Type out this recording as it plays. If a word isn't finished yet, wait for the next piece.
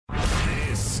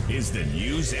is the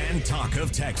news and talk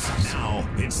of Texas. Now,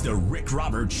 it's the Rick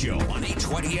Roberts Show on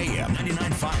 820 AM,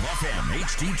 99.5 FM,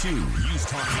 HD2, News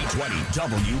Talk 820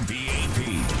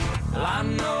 WBAP. Well, I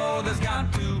know there's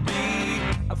got to be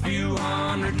a few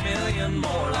 100 million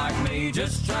more like me,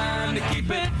 just trying to keep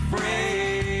it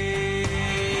free.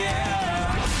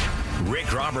 Yeah.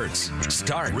 Rick Roberts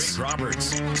starts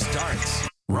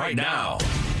right now.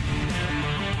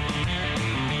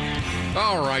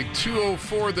 All right,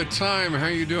 2:04 the time. How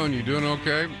you doing? You doing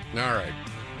okay? All right.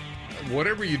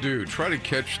 Whatever you do, try to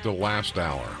catch the last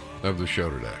hour of the show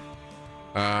today.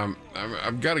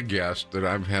 I've got a guest that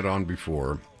I've had on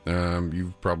before.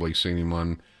 You've probably seen him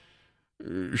on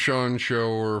Sean's show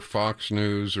or Fox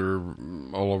News or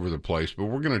all over the place. But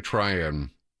we're going to try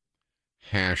and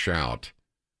hash out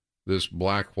this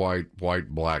black, white,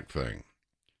 black thing.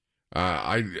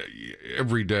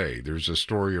 Every day there's a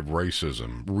story of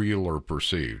racism, real or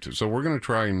perceived. So we're going to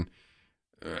try and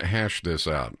hash this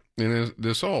out. And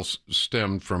this all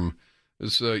stemmed from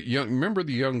this remember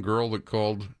the young girl that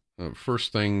called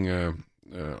first thing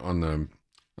on the,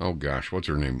 oh gosh, what's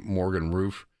her name? Morgan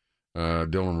Roof,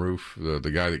 Dylan Roof, the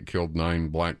guy that killed 9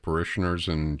 black parishioners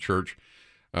in church.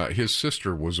 His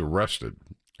sister was arrested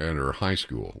at her high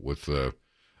school with a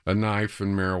knife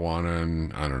and marijuana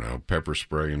and, I don't know, pepper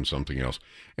spray and something else.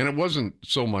 And it wasn't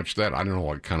so much that, I don't know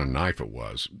what kind of knife it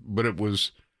was, but it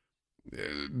was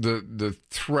the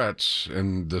threats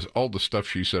and all the stuff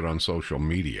she said on social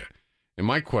media. And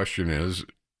my question is,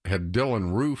 had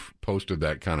Dylan Roof posted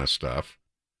that kind of stuff,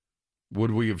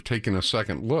 would we have taken a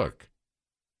second look?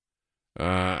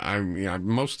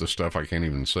 Most of the stuff I can't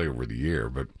even say over the air,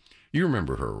 but you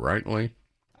remember her, right, Lee?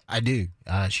 I do.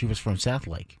 She was from South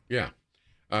Lake. Yeah.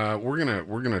 We're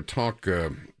gonna talk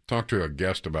to a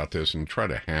guest about this and try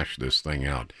to hash this thing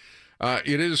out.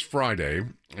 It is Friday,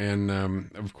 and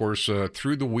of course,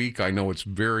 through the week, I know it's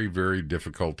very, very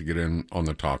difficult to get in on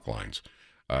the talk lines.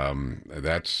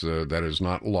 That is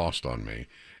not lost on me,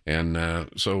 and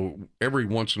so every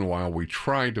once in a while, we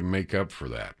try to make up for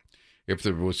that. If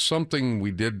there was something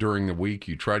we did during the week,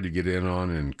 you tried to get in on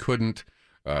and couldn't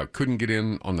get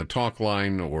in on the talk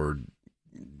line, or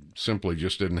simply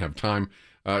just didn't have time.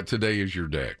 Today is your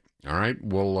day. All right.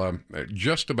 Well,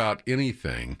 just about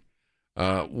anything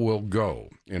will go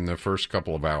in the first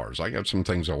couple of hours. I got some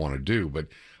things I want to do, but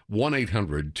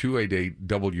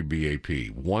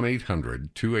 1-800-288-WBAP,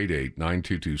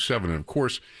 1-800-288-9227. And of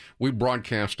course, we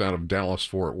broadcast out of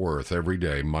Dallas-Fort Worth every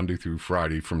day, Monday through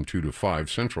Friday from 2 to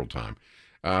 5 Central Time.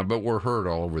 But we're heard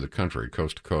all over the country,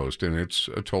 coast to coast, and it's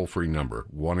a toll-free number,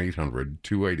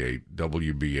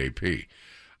 1-800-288-WBAP.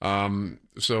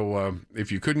 So if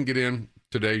you couldn't get in,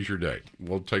 today's your day.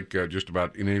 We'll take just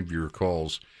about any of your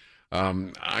calls.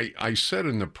 I said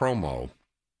in the promo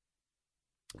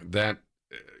that,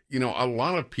 a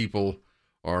lot of people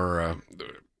are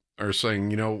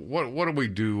saying, what do we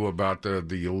do about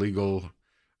the illegal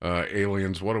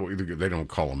aliens? What do we? They don't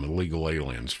call them illegal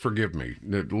aliens. Forgive me.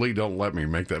 Lee, don't let me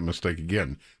make that mistake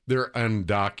again. They're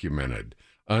undocumented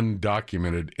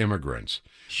immigrants.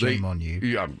 Shame on you.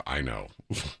 Yeah, I know.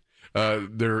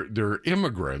 They're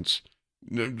immigrants,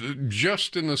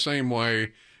 just in the same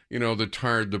way, the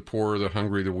tired, the poor, the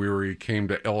hungry, the weary came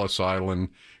to Ellis Island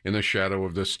in the shadow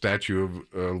of the Statue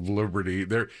of Liberty.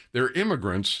 They're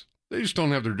immigrants. They just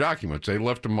don't have their documents. They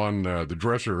left them on the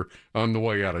dresser on the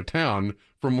way out of town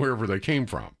from wherever they came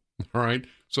from. All right.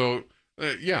 So,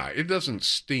 it doesn't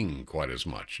sting quite as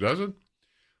much, does it?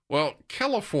 Well,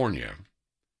 California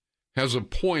has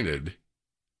appointed,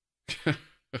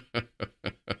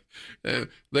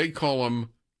 they call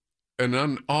them an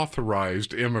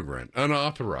unauthorized immigrant.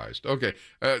 Unauthorized. Okay,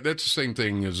 that's the same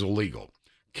thing as illegal.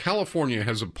 California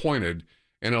has appointed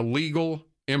an illegal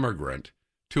immigrant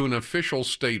to an official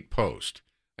state post.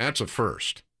 That's a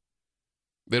first.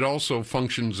 It also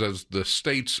functions as the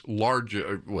state's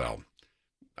largest, well,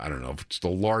 I don't know if it's the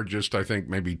largest, I think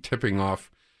maybe tipping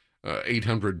off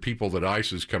 800 people that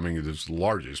ICE is coming as the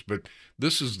largest, but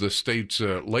this is the state's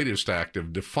latest act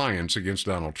of defiance against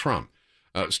Donald Trump.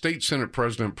 State Senate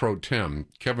President Pro Tem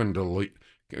Kevin I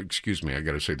got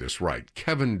to say this right.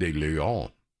 Kevin De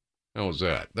Leon. How was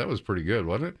that? That was pretty good,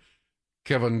 wasn't it?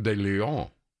 Kevin De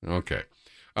Leon. Okay.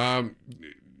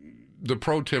 The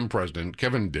Pro Tem President,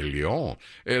 Kevin De Leon,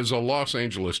 is a Los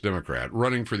Angeles Democrat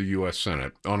running for the U.S.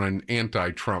 Senate on an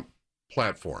anti-Trump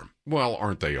platform. Well,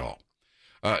 aren't they all?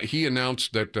 He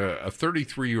announced that a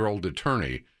 33-year-old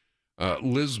attorney,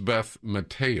 Lizbeth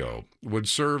Mateo, would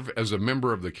serve as a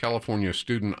member of the California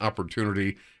Student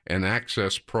Opportunity and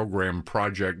Access Program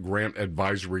Project Grant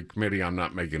Advisory Committee. I'm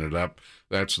not making it up.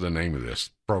 That's the name of this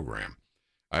program.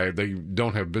 They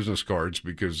don't have business cards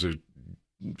because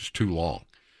it's too long.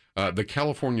 The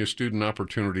California Student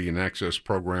Opportunity and Access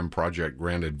Program Project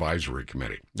Grant Advisory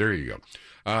Committee. There you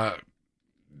go.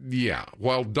 Yeah,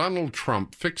 while Donald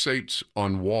Trump fixates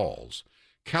on walls,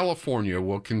 California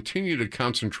will continue to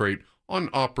concentrate on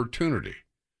opportunity.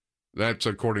 That's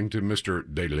according to Mr.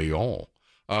 De Leon.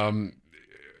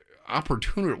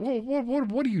 Opportunity, well,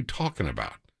 what are you talking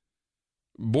about?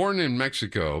 Born in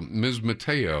Mexico, Ms.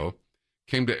 Mateo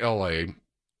came to L.A.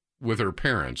 with her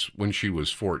parents when she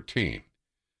was 14.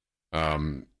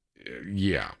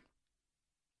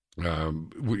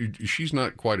 She's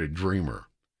not quite a dreamer.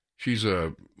 She's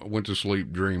a went to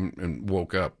sleep, dreamed, and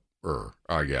woke up,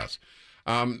 I guess.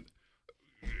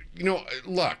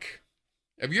 Look,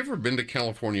 have you ever been to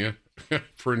California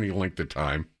for any length of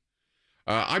time?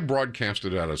 I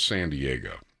broadcasted out of San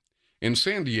Diego. And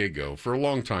San Diego, for a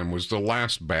long time, was the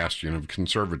last bastion of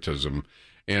conservatism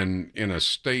in a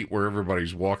state where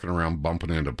everybody's walking around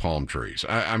bumping into palm trees.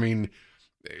 I mean,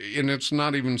 and it's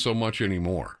not even so much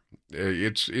anymore.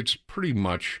 It's pretty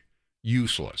much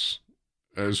useless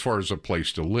as far as a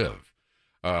place to live.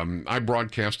 I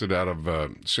broadcasted out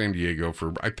of San Diego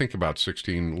for, I think, about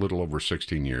little over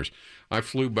 16 years. I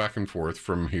flew back and forth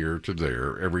from here to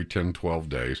there every 10, 12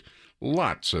 days.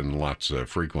 Lots and lots of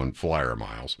frequent flyer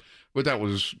miles. But that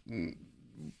was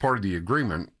part of the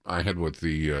agreement I had with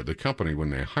the company when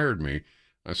they hired me.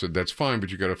 I said, that's fine, but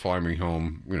you got to fly me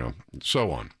home, so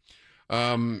on.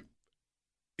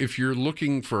 If you're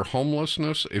looking for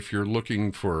homelessness, if you're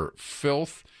looking for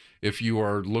filth, if you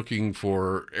are looking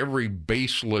for every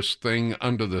baseless thing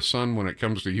under the sun when it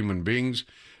comes to human beings,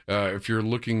 if you're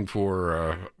looking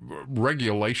for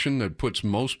regulation that puts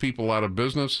most people out of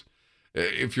business,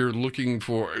 if you're looking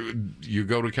for, you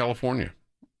go to California.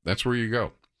 That's where you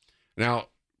go. Now,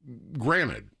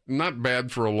 granted, not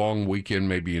bad for a long weekend,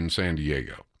 maybe in San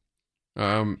Diego.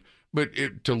 But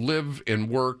to live and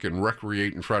work and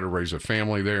recreate and try to raise a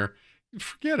family there,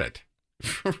 forget it.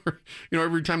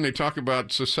 Every time they talk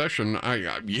about secession,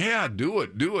 do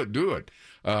it.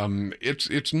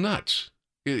 It's nuts.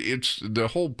 It's the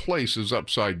whole place is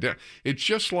upside down. It's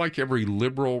just like every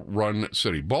liberal-run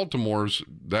city. Baltimore's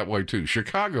that way too.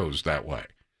 Chicago's that way.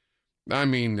 I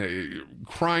mean,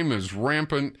 crime is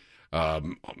rampant.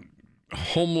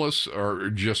 Homeless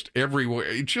are just everywhere.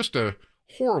 It's just a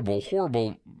horrible,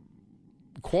 horrible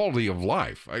quality of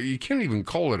life. You can't even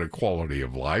call it a quality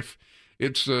of life.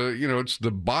 It's it's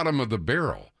the bottom of the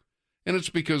barrel. And it's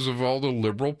because of all the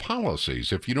liberal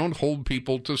policies. If you don't hold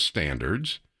people to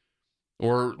standards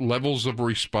or levels of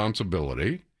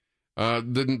responsibility,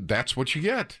 then that's what you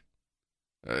get.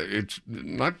 It's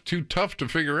not too tough to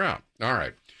figure out. All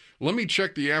right. Let me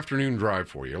check the afternoon drive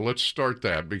for you. Let's start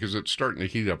that because it's starting to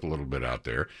heat up a little bit out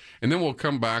there. And then we'll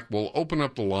come back. We'll open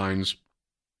up the lines.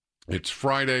 It's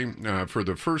Friday for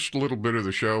the first little bit of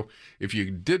the show. If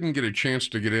you didn't get a chance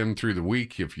to get in through the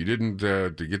week, if you didn't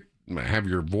have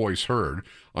your voice heard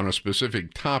on a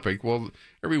specific topic, well,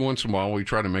 every once in a while we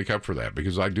try to make up for that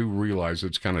because I do realize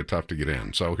it's kind of tough to get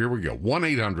in. So here we go.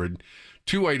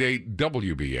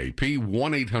 1-800-288-WBAP,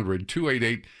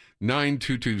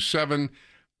 1-800-288-9227.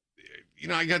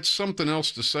 I got something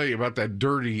else to say about that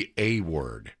dirty A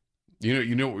word. Do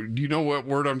you know what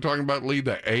word I'm talking about, Lee?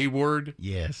 The A word?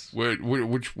 Yes.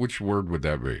 Which word would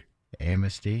that be?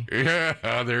 Amnesty.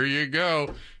 Yeah, there you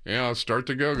go. Yeah, start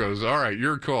the Go-Go's. All right,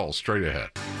 your call, straight ahead.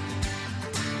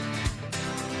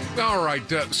 All right,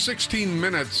 16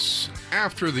 minutes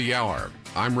after the hour.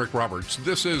 I'm Rick Roberts.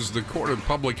 This is the Court of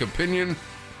Public Opinion.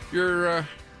 Your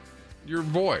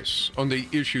voice on the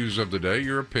issues of the day,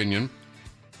 your opinion.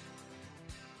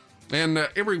 And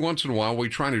every once in a while, we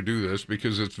try to do this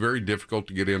because it's very difficult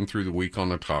to get in through the week on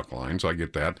the talk lines. I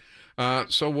get that.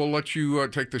 So we'll let you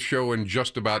take the show in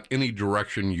just about any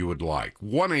direction you would like.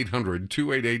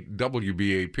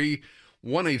 1-800-288-WBAP,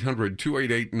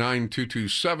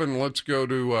 1-800-288-9227. Let's go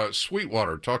to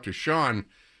Sweetwater. Talk to Sean.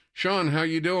 Sean, how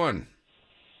you doing?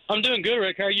 I'm doing good,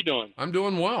 Rick. How are you doing? I'm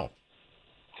doing well.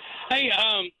 Hey,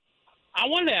 I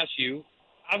wanted to ask you,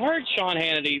 I've heard Sean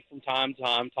Hannity from time to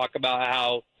time talk about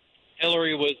how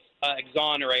Hillary was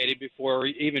exonerated before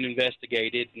even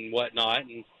investigated and whatnot,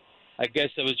 and I guess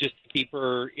it was just to keep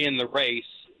her in the race.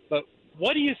 But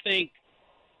what do you think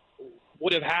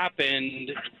would have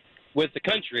happened with the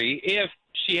country if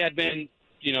she had been,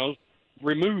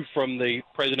 removed from the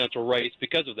presidential race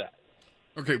because of that?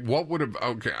 Okay, what would have...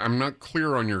 Okay, I'm not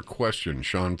clear on your question,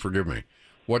 Sean. Forgive me.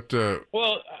 What...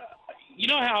 Well, you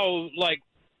know how,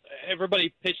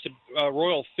 everybody pitched a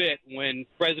royal fit when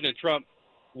President Trump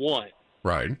won.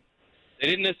 Right. They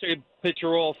didn't necessarily pitch a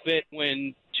royal fit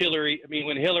when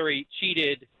Hillary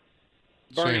cheated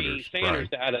Bernie Sanders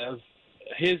right. out of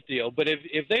his deal. But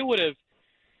if they would have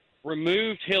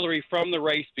removed Hillary from the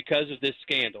race because of this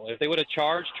scandal, if they would have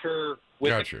charged her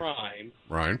with a crime,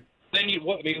 right? Then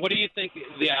what do you think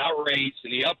the outrage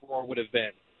and the uproar would have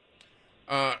been?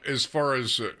 As far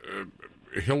as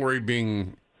Hillary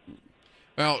being,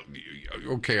 well,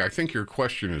 okay, I think your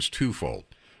question is twofold.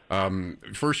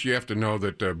 First, you have to know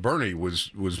that Bernie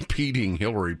was beating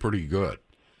Hillary pretty good,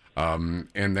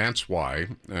 and that's why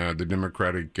the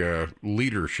Democratic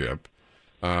leadership,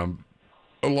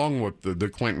 along with the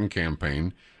Clinton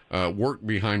campaign, worked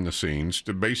behind the scenes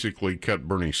to basically cut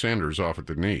Bernie Sanders off at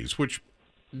the knees, which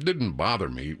didn't bother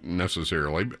me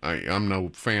necessarily. I'm no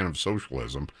fan of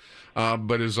socialism,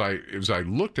 but as I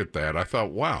looked at that, I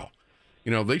thought, wow,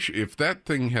 if that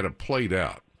thing had played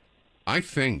out, I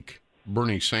think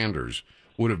Bernie Sanders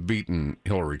would have beaten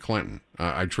Hillary Clinton.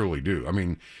 I truly do. I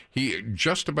mean, he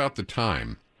just about the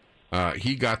time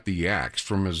he got the axe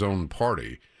from his own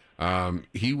party,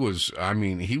 it was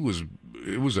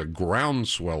a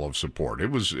groundswell of support.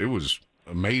 It was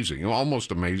amazing,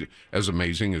 almost amazing, as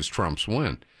amazing as Trump's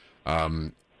win.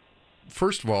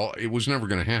 First of all, it was never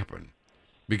going to happen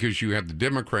because you had the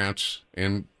Democrats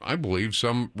and I believe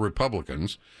some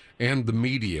Republicans and the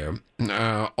media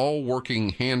all working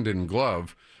hand in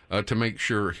glove to make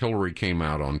sure Hillary came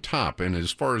out on top. And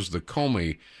as far as the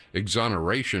Comey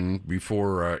exoneration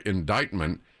before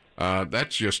indictment,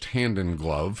 that's just hand in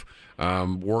glove,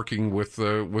 working with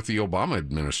the Obama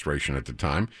administration at the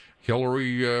time.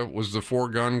 Hillary was the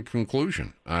foregone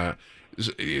conclusion.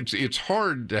 It's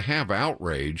hard to have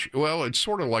outrage. Well, it's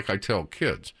sort of like I tell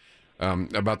kids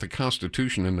about the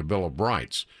Constitution and the Bill of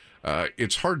Rights.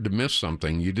 It's hard to miss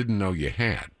something you didn't know you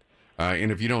had.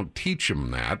 And if you don't teach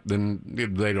them that, then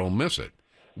they don't miss it.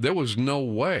 There was no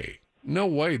way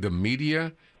the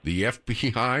media, the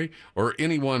FBI, or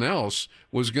anyone else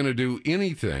was going to do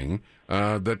anything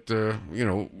that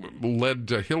led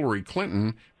to Hillary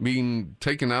Clinton being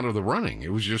taken out of the running.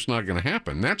 It was just not going to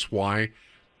happen. That's why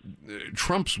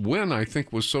Trump's win, I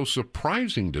think, was so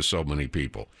surprising to so many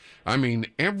people. I mean,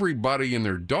 everybody and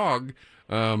their dog,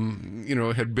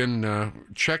 had been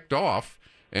checked off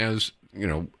as,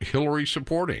 Hillary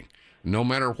supporting. No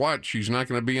matter what, she's not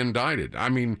going to be indicted. I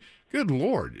mean, good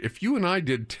Lord, if you and I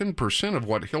did 10% of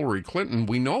what Hillary Clinton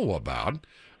we know about,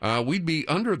 we'd be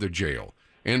under the jail.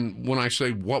 And when I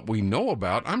say what we know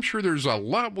about, I'm sure there's a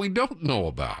lot we don't know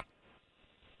about.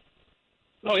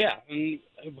 Oh, yeah. And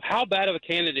how bad of a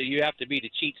candidate you have to be to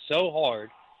cheat so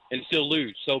hard and still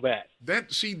lose so bad?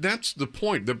 That's the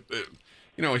point.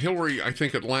 Hillary, I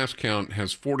think at last count,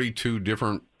 has 42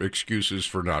 different excuses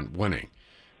for not winning.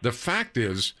 The fact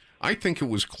is, I think it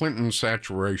was Clinton's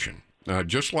saturation.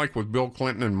 Just like with Bill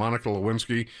Clinton and Monica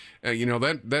Lewinsky,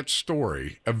 that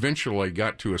story eventually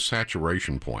got to a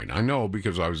saturation point. I know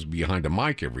because I was behind a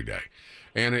mic every day.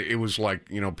 And it was like,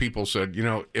 people said,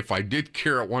 if I did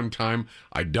care at one time,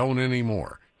 I don't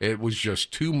anymore. It was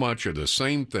just too much of the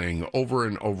same thing over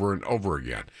and over and over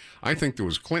again. I think there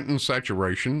was Clinton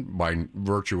saturation by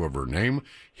virtue of her name,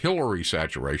 Hillary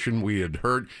saturation. We had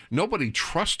heard nobody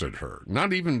trusted her,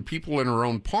 not even people in her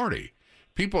own party.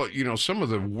 People, some of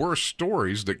the worst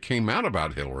stories that came out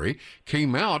about Hillary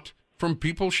came out from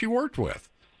people she worked with.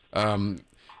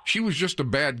 She was just a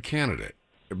bad candidate.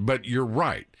 But you're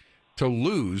right. To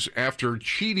lose after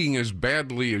cheating as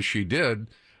badly as she did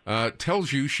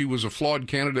tells you she was a flawed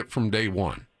candidate from day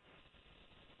one.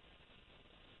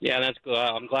 Yeah, that's good.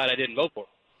 I'm glad I didn't vote for her.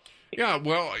 Yeah,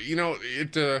 well,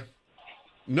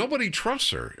 nobody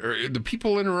trusts her. The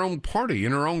people in her own party,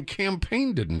 in her own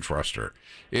campaign, didn't trust her.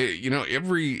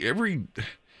 Every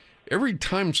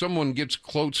time someone gets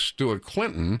close to a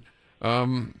Clinton,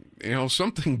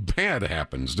 something bad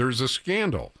happens. There's a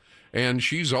scandal. And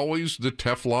she's always the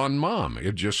Teflon mom.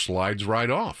 It just slides right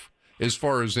off as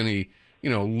far as any,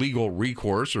 legal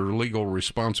recourse or legal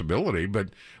responsibility. But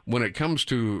when it comes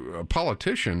to a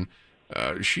politician,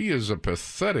 she is a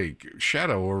pathetic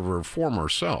shadow of her former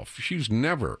self. She's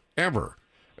never, ever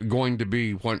going to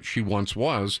be what she once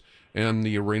was in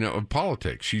the arena of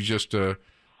politics. She's just,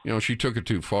 she took it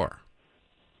too far.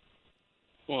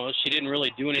 Well, she didn't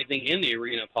really do anything in the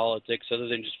arena of politics other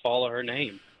than just follow her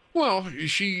name. Well,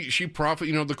 she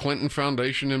the Clinton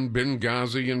Foundation and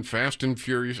Benghazi and Fast and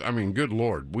Furious. I mean, good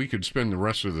Lord, we could spend the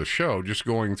rest of the show just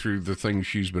going through the things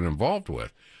she's been involved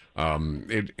with.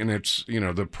 It's,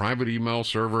 the private email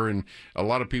server, and a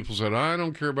lot of people said, I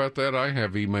don't care about that. I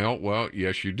have email. Well,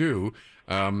 yes, you do.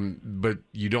 But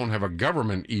you don't have a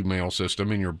government email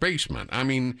system in your basement. I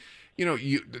mean,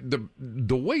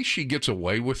 the way she gets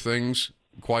away with things,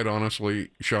 quite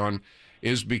honestly, Sean,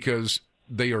 is because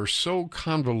they are so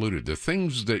convoluted. The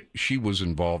things that she was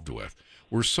involved with,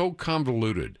 were so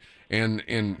convoluted and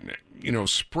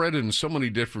spread in so many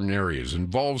different areas,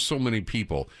 involved so many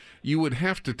people. You would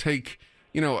have to take,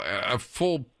 a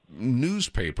full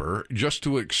newspaper just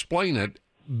to explain it,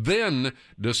 then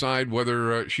decide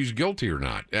whether she's guilty or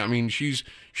not. I mean, she's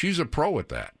a pro at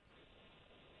that.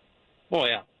 Well,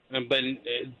 yeah, but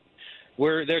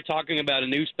they're talking about a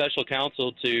new special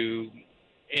counsel to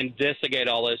investigate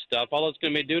all this stuff. All it's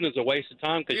going to be doing is a waste of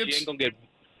time because she ain't going to get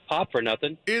popped for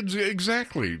nothing. It's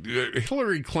exactly.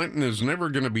 Hillary Clinton is never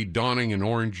going to be donning an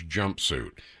orange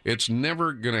jumpsuit. It's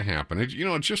never going to happen. It's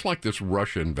just like this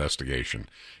Russia investigation.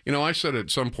 I said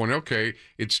at some point, okay,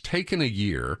 it's taken a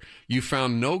year. You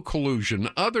found no collusion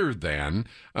other than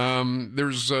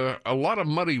there's a lot of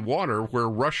muddy water where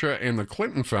Russia and the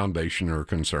Clinton Foundation are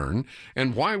concerned.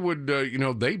 And why would,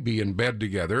 they be in bed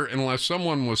together unless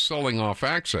someone was selling off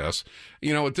access?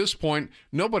 At this point,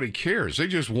 nobody cares. They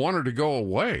just want her to go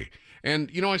away.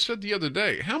 And, I said the other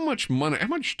day, how much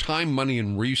time, money,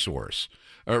 and resources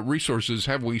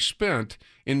have we spent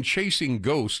in chasing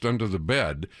ghosts under the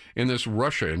bed in this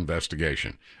Russia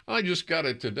investigation? I just got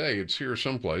it today. It's here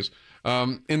someplace.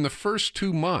 In the first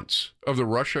 2 months of the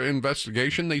Russia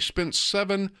investigation, they spent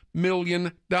 $7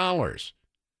 million. And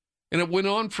it went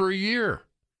on for a year.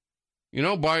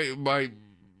 I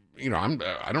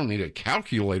don't need a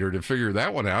calculator to figure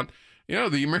that one out.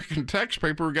 The American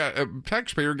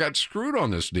taxpayer got screwed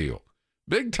on this deal,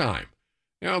 big time.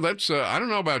 That's I don't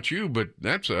know about you, but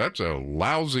that's a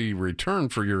lousy return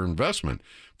for your investment.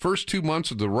 First 2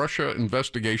 months of the Russia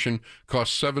investigation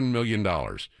cost $7 million.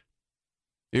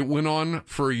 It went on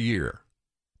for a year.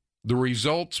 The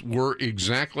results were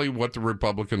exactly what the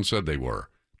Republicans said they were.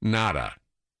 Nada.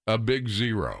 A big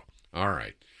zero. All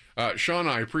right. Sean,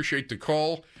 I appreciate the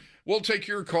call. We'll take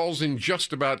your calls in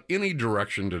just about any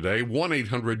direction today.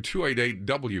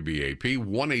 1-800-288-WBAP,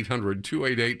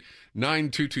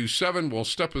 1-800-288-9227. We'll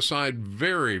step aside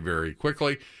very, very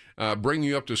quickly, bring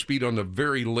you up to speed on the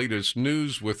very latest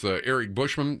news with Eric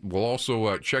Bushman. We'll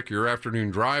also check your afternoon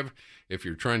drive if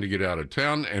you're trying to get out of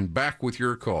town, and back with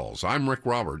your calls. I'm Rick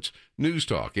Roberts, News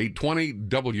Talk 820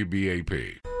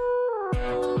 WBAP.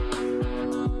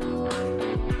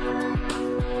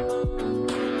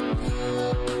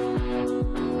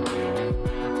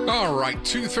 All right,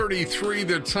 2:33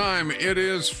 the time. It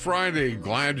is Friday.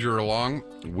 Glad you're along.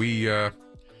 We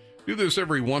do this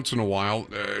every once in a while.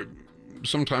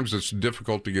 Sometimes it's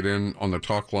difficult to get in on the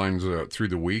talk lines through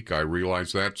the week. I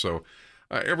realize that. So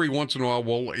every once in a while,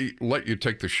 we'll let you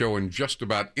take the show in just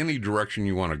about any direction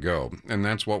you want to go. And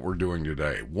that's what we're doing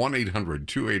today.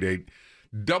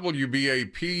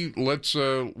 1-800-288-WBAP. Let's,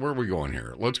 where are we going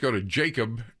here? Let's go to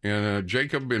Jacob. And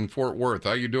Jacob in Fort Worth.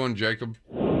 How you doing, Jacob?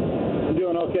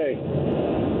 Okay.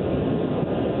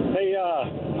 Hey,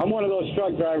 I'm one of those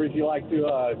truck drivers you like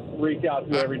to reach out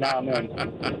to every now and then.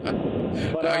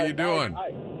 But, how you doing?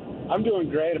 I'm doing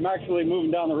great. I'm actually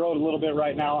moving down the road a little bit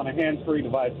right now on a hands-free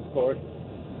device, of course.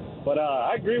 But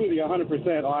I agree with you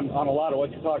 100% on a lot of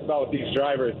what you talked about with these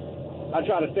drivers. I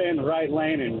try to stay in the right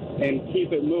lane and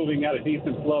keep it moving at a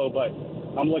decent flow, but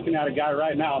I'm looking at a guy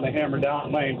right now in the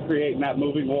hammer-down lane creating that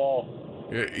moving wall.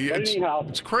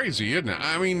 It's crazy, isn't it?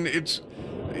 I mean, it's...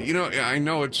 I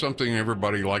know it's something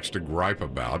everybody likes to gripe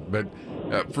about, but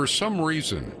for some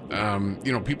reason,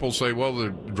 people say, well, the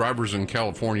drivers in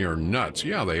California are nuts.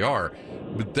 Yeah, they are,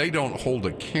 but they don't hold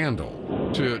a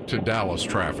candle to Dallas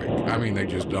traffic. I mean, they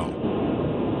just don't.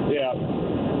 Yeah.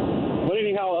 But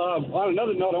anyhow, on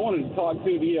another note, I wanted to talk to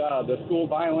the school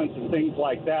violence and things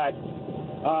like that.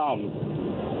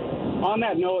 On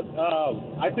that note,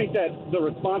 I think that the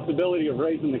responsibility of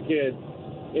raising the kids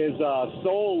is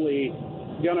solely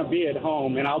going to be at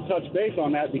home, and I'll touch base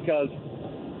on that because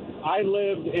I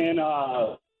lived in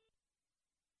all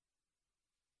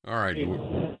right,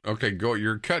 okay, go.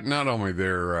 You're cutting out on me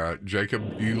there,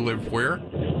 Jacob. You live where?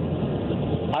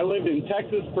 I lived in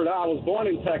Texas. I was born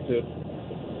in Texas,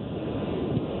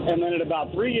 and then at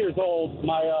about 3 years old,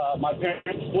 my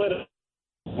parents split up,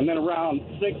 and then around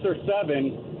 6 or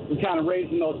 7, we kind of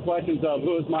raising those questions of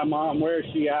who is my mom, where is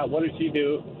she at, what did she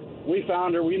do? We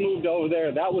found her. We moved over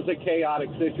there. That was a chaotic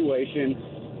situation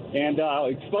and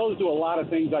exposed to a lot of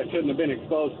things I shouldn't have been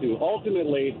exposed to.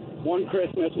 Ultimately, one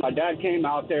Christmas, my dad came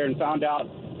out there and found out,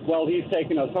 well, he's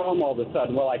taking us home all of a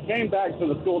sudden. Well, I came back to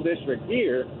the school district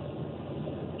here,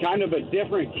 kind of a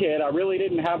different kid. I really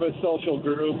didn't have a social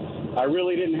group. I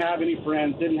really didn't have any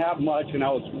friends, didn't have much, and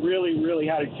I was really, really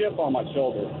had a chip on my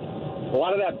shoulder. A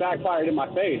lot of that backfired in my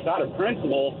face. I had a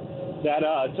principal that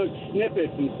took snippets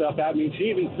and stuff at me.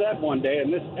 She even said one day,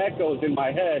 and this echoes in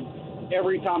my head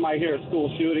every time I hear a school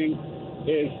shooting,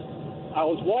 is I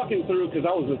was walking through, because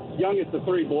I was the youngest of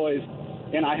 3 boys,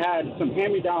 and I had some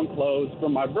hand-me-down clothes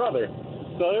from my brother.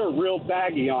 So they were real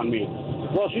baggy on me.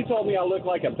 Well, she told me I look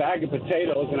like a bag of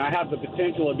potatoes and I have the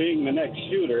potential of being the next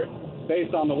shooter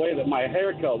based on the way that my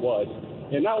haircut was.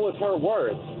 And that was her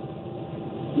words.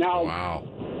 Now, wow.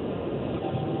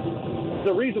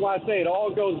 The reason why I say it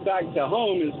all goes back to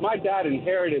home is my dad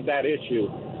inherited that issue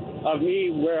of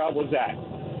me where I was at.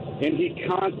 And he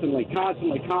constantly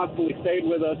stayed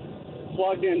with us,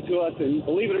 plugged into us, and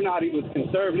believe it or not, he was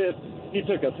conservative. He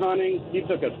took us hunting, he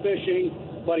took us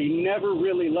fishing, but he never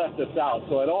really left us out.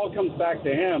 So it all comes back to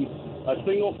him, a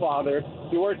single father.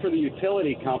 He worked for the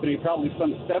utility company, probably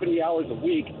some 70 hours a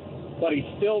week, but he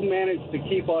still managed to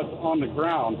keep us on the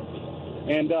ground.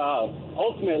 And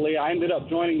ultimately, I ended up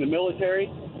joining the military.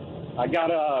 I got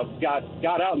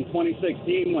out in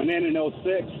 2016, went in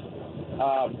 06,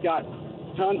 got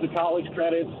tons of college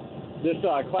credits. This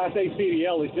Class A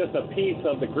CDL is just a piece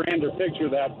of the grander picture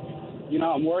that,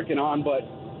 I'm working on, but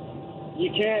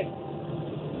you can't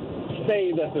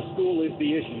say that the school is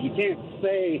the issue. You can't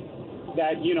say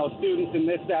that, students and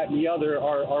this, that, and the other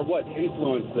are what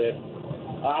influenced this.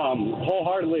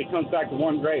 Wholeheartedly, it comes back to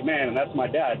one great man, and that's my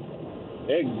dad.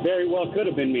 It very well could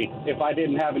have been me if I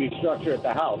didn't have any structure at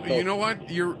the house. So. You know what?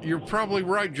 You're probably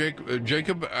right,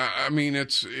 Jacob. I mean,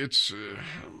 it's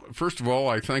first of all,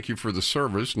 I thank you for the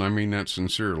service, and I mean that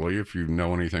sincerely if you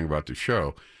know anything about the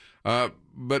show.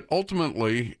 But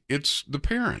ultimately, it's the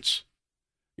parents.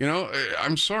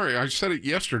 I'm sorry, I said it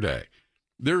yesterday.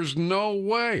 There's no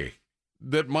way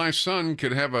that my son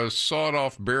could have a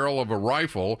sawed-off barrel of a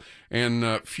rifle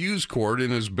and fuse cord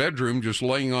in his bedroom just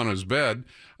laying on his bed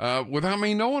without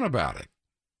me knowing about it.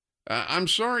 I'm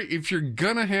sorry, if you're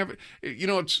going to have it,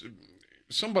 it's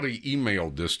somebody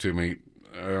emailed this to me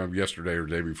yesterday or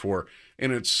the day before,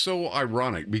 and it's so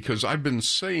ironic because I've been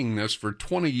saying this for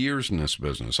 20 years in this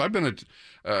business. I've been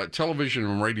a television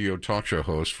and radio talk show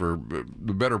host for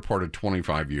the better part of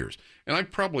 25 years, and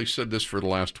I've probably said this for the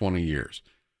last 20 years.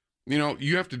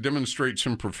 You have to demonstrate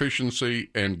some proficiency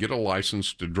and get a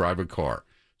license to drive a car,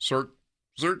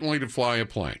 certainly to fly a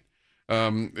plane.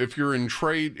 If you're in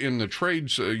the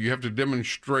trades, you have to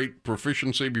demonstrate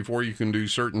proficiency before you can do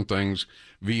certain things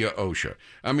via OSHA.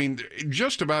 I mean,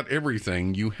 just about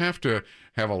everything you have to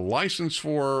have a license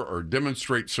for or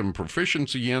demonstrate some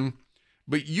proficiency in,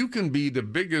 but you can be the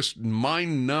biggest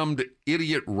mind-numbed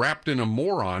idiot wrapped in a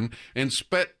moron and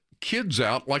spit kids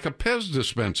out like a Pez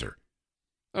dispenser.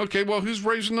 Okay, well, who's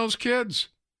raising those kids?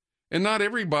 And not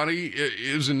everybody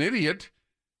is an idiot.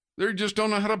 They just don't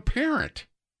know how to parent.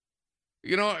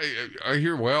 I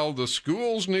hear, well, the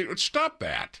schools need... Stop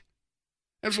that.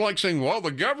 It's like saying, well,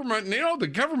 the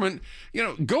government,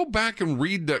 go back and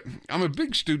read that. I'm a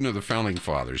big student of the Founding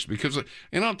Fathers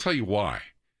and I'll tell you why.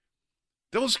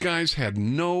 Those guys had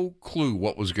no clue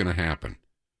what was going to happen.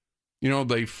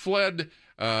 They fled...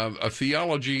 a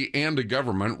theology and a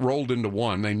government rolled into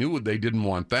one. They knew they didn't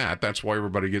want that. That's why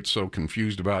everybody gets so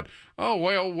confused about, oh,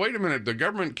 well, wait a minute, the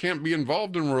government can't be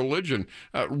involved in religion.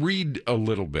 Read a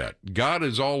little bit. God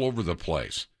is all over the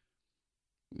place.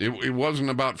 It wasn't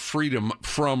about freedom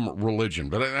from religion,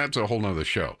 but that's a whole nother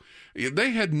show. They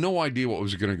had no idea what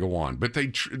was going to go on, but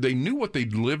they knew what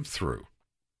they'd lived through.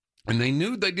 And they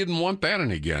knew they didn't want that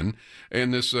again in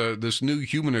this new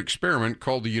human experiment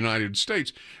called the United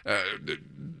States,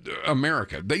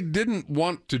 America. They didn't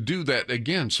want to do that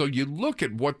again. So you look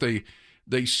at what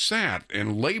they sat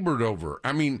and labored over.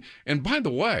 I mean, and by the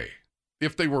way,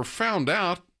 if they were found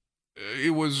out,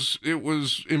 it was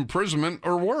imprisonment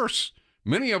or worse.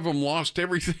 Many of them lost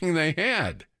everything they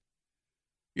had.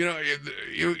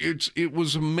 It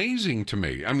was amazing to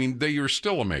me. I mean, they are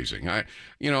still amazing.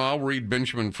 I'll read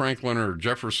Benjamin Franklin or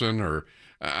Jefferson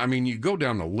you go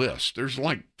down the list. There's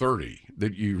like 30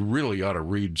 that you really ought to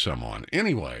read some on.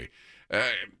 Anyway,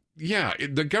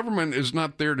 the government is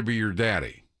not there to be your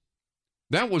daddy.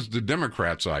 That was the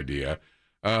Democrats' idea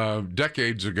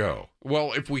decades ago.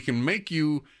 Well, if we can make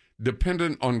you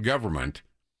dependent on government,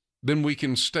 then we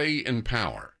can stay in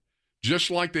power.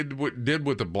 Just like they did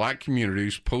with the black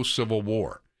communities post-Civil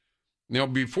War. Now,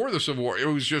 before the Civil War, it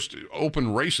was just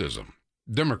open racism.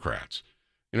 Democrats.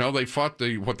 They fought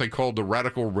what they called the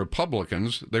radical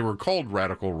Republicans. They were called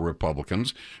radical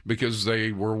Republicans because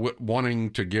they were wanting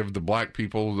to give the black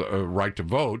people the right to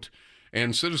vote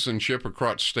and citizenship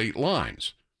across state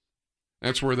lines.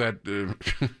 That's where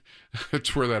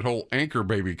that's where that whole anchor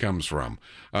baby comes from.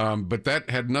 But that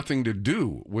had nothing to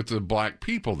do with the black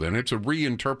people then. It's a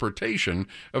reinterpretation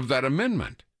of that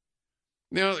amendment.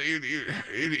 Now,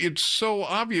 it's so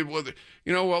obvious.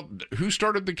 Who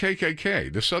started the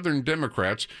KKK? The Southern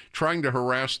Democrats trying to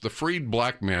harass the freed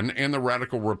black men and the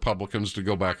radical Republicans to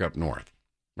go back up north.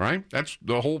 right? That's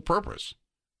the whole purpose,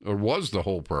 or was the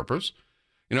whole purpose.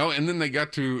 And then they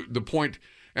got to the point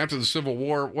after the Civil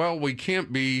War, well, we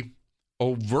can't be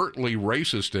overtly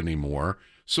racist anymore,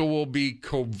 so we'll be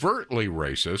covertly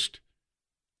racist,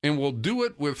 and we'll do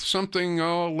it with something,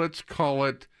 let's call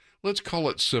it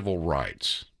civil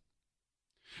rights.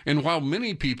 And while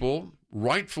many people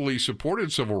rightfully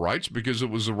supported civil rights because it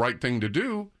was the right thing to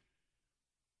do,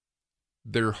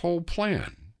 their whole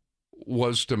plan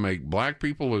was to make black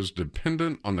people as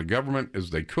dependent on the government as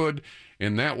they could,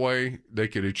 and that way they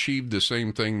could achieve the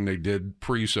same thing they did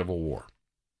pre-Civil War,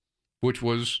 which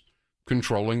was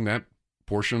controlling that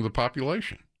portion of the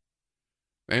population.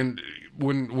 And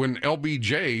when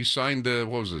LBJ signed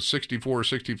the, 64 or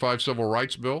 65 Civil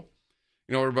Rights Bill,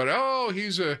 everybody,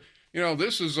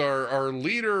 this is our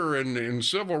leader in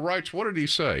civil rights. What did he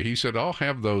say? He said, I'll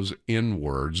have those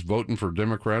N-words voting for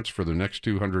Democrats for the next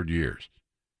 200 years.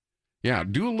 Yeah,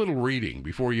 do a little reading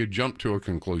before you jump to a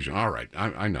conclusion. All right,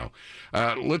 I know.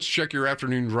 Let's check your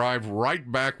afternoon drive.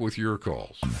 Right back with your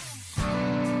calls.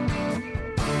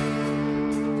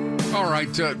 All right,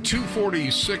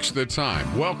 2:46 the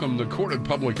time. Welcome to Court of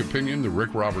Public Opinion, the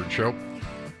Rick Roberts Show.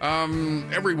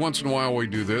 Every once in a while we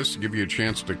do this to give you a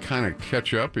chance to kind of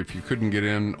catch up. If you couldn't get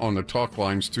in on the talk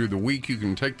lines through the week, you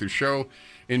can take the show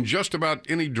in just about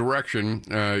any direction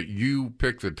you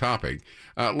pick the topic.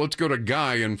 Let's go to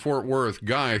Guy in Fort Worth.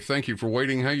 Guy, thank you for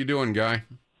waiting. How you doing, Guy?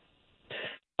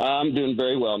 I'm doing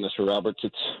very well, Mr. Roberts.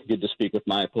 It's good to speak with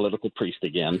my political priest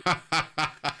again.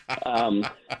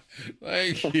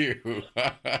 Thank you.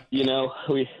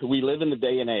 We live in the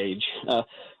day and age. A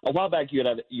while back, you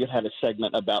had a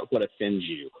segment about what offends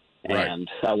you, and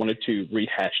right. I wanted to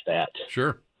rehash that.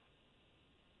 Sure.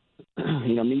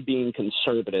 Me being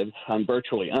conservative, I'm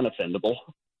virtually unoffendable,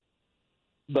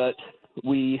 but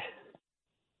we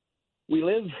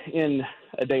live in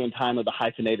a day and time of the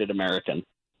hyphenated American,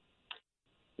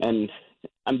 and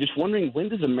I'm just wondering, when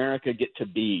does America get to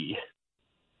be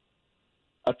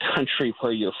a country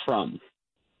where you're from?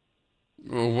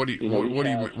 Well, what do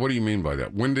you mean by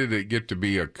that? When did it get to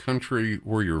be a country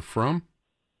where you're from?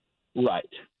 Right.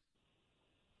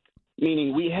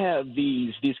 Meaning we have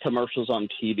these commercials on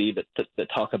TV that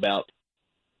talk about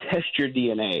test your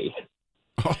DNA,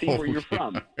 see where you're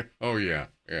from. Oh yeah.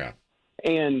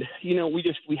 And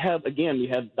we have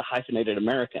the hyphenated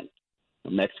American,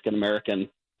 Mexican American,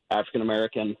 African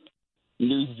American,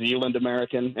 New Zealand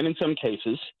American, and in some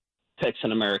cases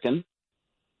Texan American.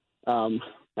 And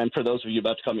for those of you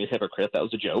about to call me a hypocrite, that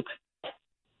was a joke.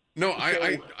 No,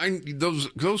 I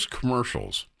those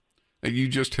commercials, you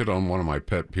just hit on one of my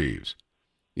pet peeves.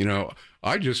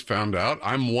 I just found out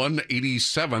I'm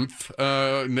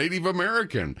 187th Native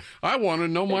American. I want to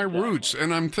know my roots.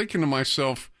 And I'm thinking to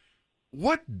myself,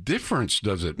 what difference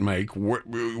does it make?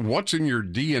 What's in your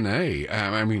DNA?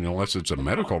 I mean, unless it's a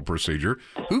medical procedure,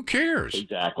 who cares?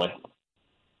 Exactly.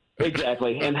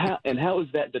 And how is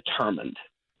that determined?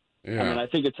 Yeah. I mean, I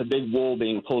think it's a big wool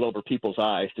being pulled over people's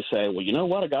eyes to say, well, you know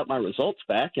what? I got my results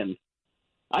back, and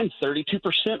I'm 32%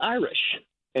 Irish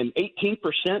and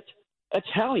 18%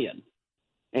 Italian.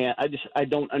 And I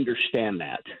don't understand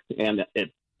that. And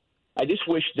I just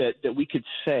wish that we could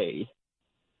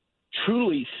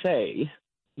truly say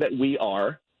that we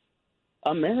are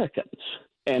Americans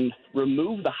and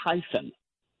remove the hyphen.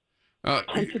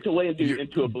 Punch it away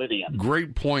into oblivion.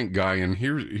 Great point, Guy. And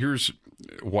here's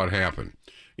what happened.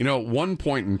 One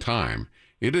point in time,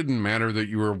 it didn't matter that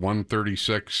you were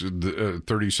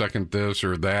 32nd this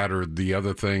or that or the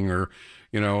other thing, or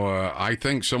I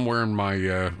think somewhere in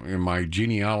my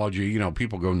genealogy,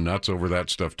 people go nuts over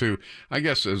that stuff too. I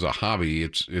guess as a hobby,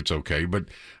 it's okay. But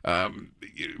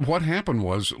what happened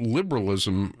was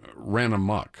liberalism ran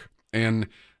amok, and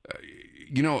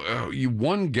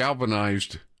one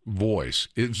galvanized voice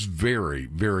is very,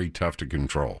 very tough to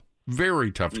control.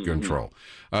 Very tough to control.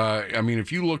 I mean,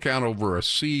 if you look out over a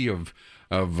sea of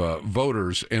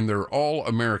voters, and they're all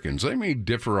Americans. They may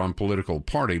differ on political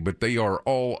party, but they are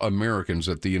all Americans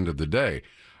at the end of the day.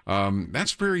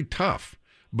 That's very tough.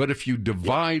 But if you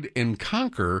divide and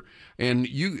conquer, and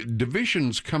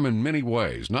divisions come in many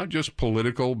ways, not just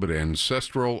political, but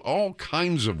ancestral, all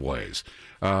kinds of ways.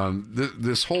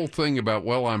 This whole thing about,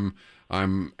 well, I'm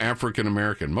African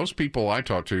American. Most people I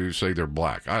talk to say they're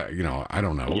black. I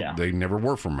don't know. Yeah. They never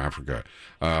were from Africa,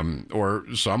 or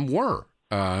some were.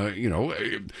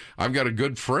 I've got a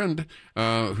good friend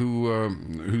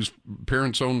whose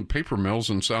parents own paper mills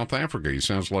in South Africa. He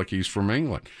sounds like he's from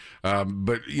England.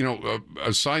 But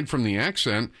aside from the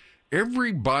accent,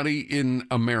 Everybody in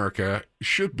America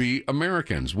should be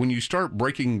Americans. When you start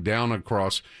breaking down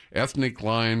across ethnic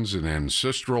lines and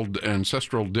ancestral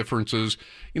differences,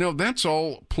 that's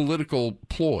all political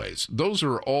ploys. Those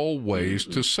are all ways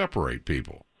to separate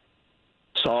people.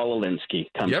 Saul Alinsky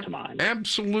comes to mind.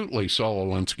 Absolutely, Saul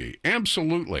Alinsky.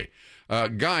 Absolutely.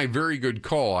 Guy, very good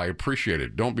call. I appreciate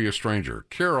it. Don't be a stranger.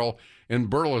 Carol in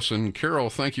Burleson. Carol,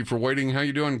 thank you for waiting. How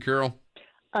you doing, Carol?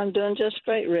 I'm doing just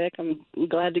great, Rick. I'm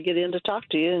glad to get in to talk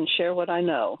to you and share what I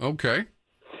know. Okay.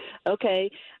 Okay.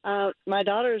 My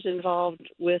daughter is involved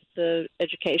with the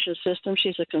education system.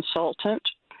 She's a consultant,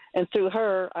 and through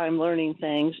her, I'm learning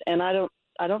things. And I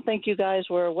don't think you guys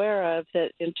were aware of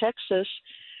that in Texas.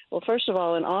 Well, first of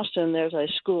all, in Austin, there's a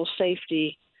school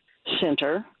safety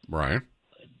center. Right.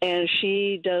 And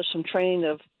she does some training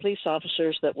of police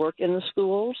officers that work in the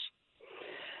schools.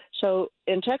 So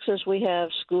in Texas, we have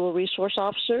school resource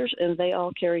officers, and they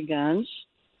all carry guns.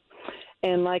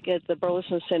 And like at the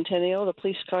Burleson Centennial, the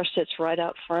police car sits right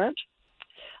out front.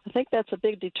 I think that's a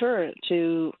big deterrent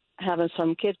to having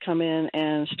some kid come in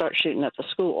and start shooting at the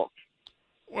school.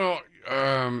 Well,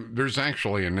 there's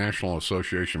actually a National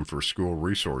Association for School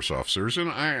Resource Officers, and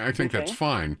I think that's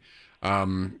fine.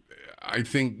 I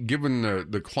think given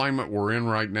the climate we're in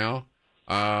right now,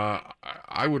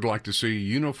 I would like to see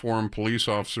uniformed police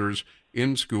officers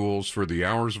in schools for the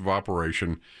hours of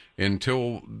operation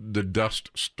until the dust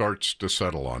starts to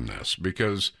settle on this,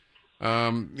 because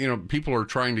people are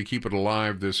trying to keep it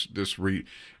alive.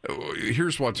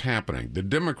 Here's what's happening: the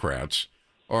Democrats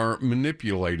are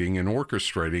manipulating and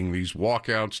orchestrating these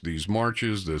walkouts, these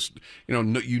marches.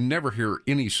 You never hear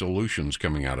any solutions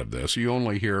coming out of this. You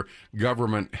only hear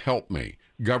 "government help me,"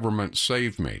 "government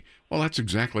save me." Well, that's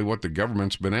exactly what the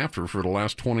government's been after for the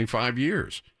last 25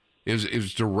 years,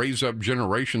 is to raise up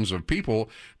generations of people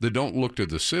that don't look to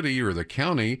the city or the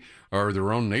county or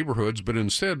their own neighborhoods, but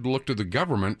instead look to the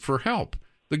government for help.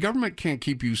 The government can't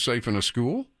keep you safe in a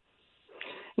school.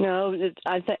 No,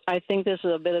 I think this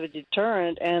is a bit of a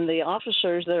deterrent, and the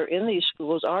officers that are in these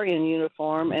schools are in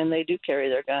uniform, and they do carry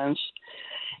their guns.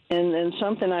 And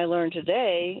something I learned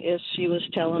today is she was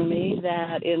telling me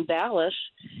that in Dallas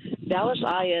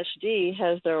ISD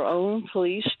has their own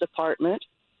police department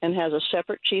and has a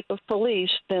separate chief of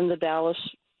police than the Dallas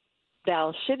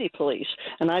City Police.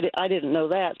 And I didn't know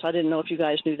that, so I didn't know if you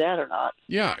guys knew that or not.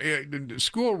 Yeah,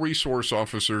 school resource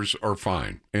officers are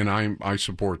fine, and I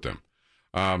support them.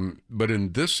 But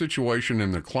in this situation,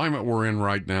 in the climate we're in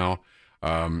right now,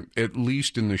 at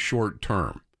least in the short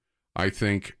term, I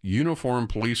think uniformed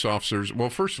police officers, well,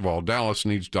 first of all, Dallas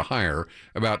needs to hire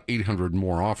about 800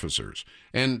 more officers.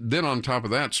 And then on top of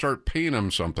that, start paying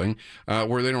them something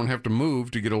where they don't have to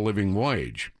move to get a living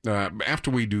wage.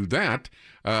 After we do that,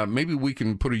 maybe we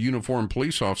can put a uniformed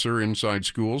police officer inside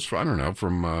schools,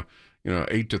 from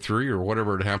 8 to 3 or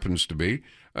whatever it happens to be.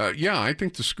 I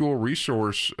think the school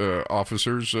resource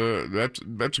officers,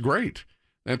 that's great.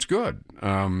 That's good.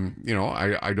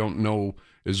 I don't know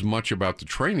as much about the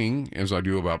training as I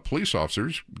do about police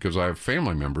officers because I have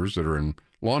family members that are in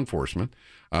law enforcement.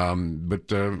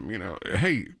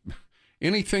 Hey,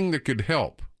 anything that could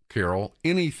help, Carol,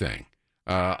 anything,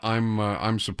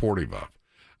 I'm supportive of.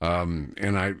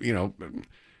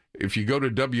 If you go to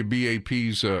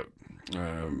WBAP's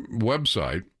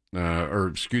website,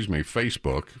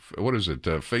 Facebook, what is it?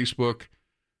 Facebook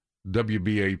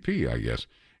WBAP, I guess.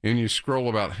 And you scroll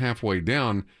about halfway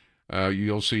down,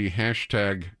 you'll see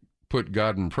hashtag put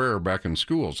God in prayer back in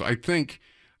schools. I think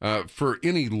for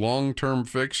any long-term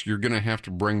fix, you're going to have to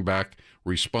bring back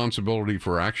responsibility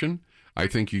for action. I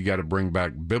think you got to bring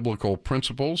back biblical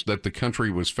principles that the country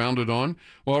was founded on.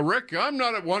 Well, Rick, I'm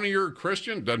not one of your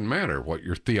Christian. Doesn't matter what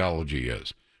your theology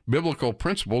is. Biblical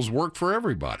principles work for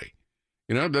everybody.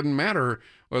 It doesn't matter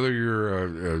whether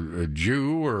you're a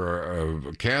Jew or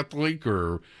a Catholic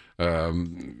or a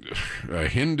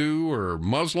Hindu or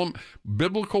Muslim.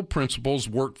 Biblical principles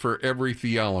work for every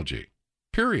theology,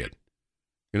 period.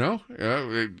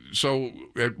 So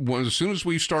as soon as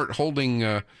we start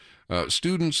holding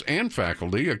students and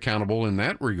faculty accountable in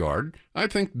that regard, I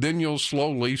think then you'll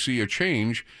slowly see a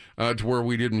change to where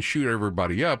we didn't shoot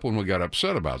everybody up when we got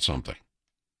upset about something.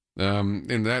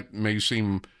 And that may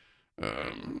seem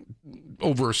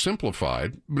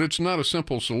oversimplified, but it's not a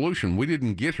simple solution. We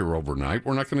didn't get here overnight.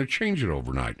 We're not going to change it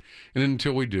overnight. And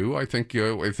until we do, I think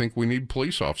we need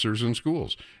police officers in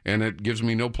schools. And it gives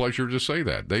me no pleasure to say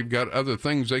that. They've got other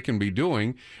things they can be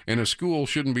doing, and a school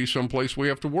shouldn't be someplace we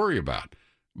have to worry about.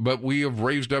 But we have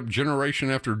raised up generation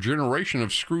after generation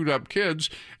of screwed up kids,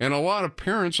 and a lot of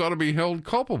parents ought to be held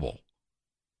culpable.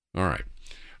 All right.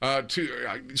 I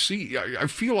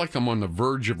feel like I'm on the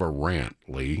verge of a rant,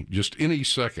 Lee. Just any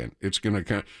second, it's going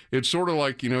to. It's sort of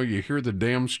like, you hear the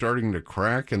dam starting to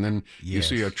crack, and then you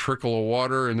see a trickle of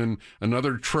water, and then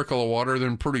another trickle of water.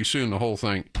 Then pretty soon the whole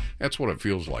thing. That's what it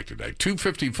feels like today.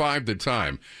 2:55 the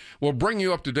time. We'll bring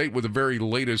you up to date with the very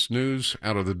latest news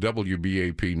out of the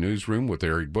WBAP newsroom with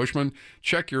Eric Bushman.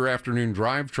 Check your afternoon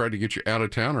drive. Try to get you out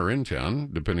of town or in town,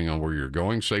 depending on where you're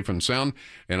going, safe and sound.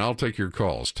 And I'll take your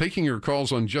calls. Taking your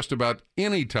calls on just about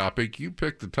any topic. You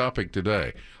pick the topic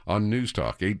today on News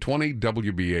Talk 820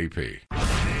 WBAP.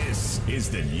 This is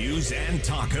the news and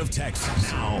talk of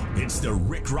Texas. Now, it's the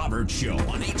Rick Roberts Show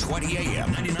on 820 AM,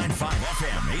 99.5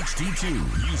 FM, HD2,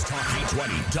 News Talk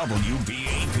 820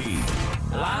 WBAP.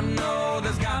 Well, I know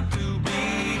there's got to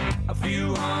be a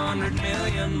few 100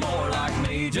 million more like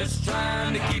me, just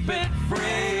trying to keep it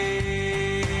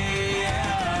free.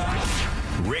 Yeah.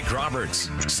 Rick Roberts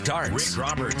starts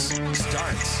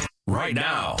right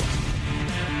now.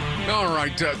 All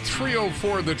right,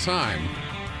 3:04 the time.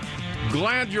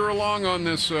 Glad you're along on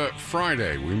this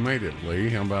Friday. We made it, Lee.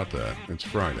 How about that? It's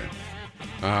Friday.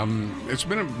 It's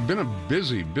been a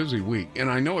busy week, and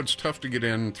I know it's tough to get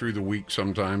in through the week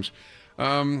sometimes.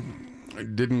 I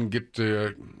didn't get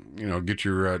to, get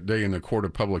your day in the court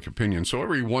of public opinion. So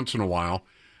every once in a while,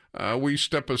 we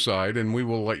step aside and we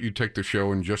will let you take the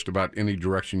show in just about any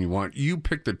direction you want. You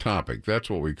pick the topic. That's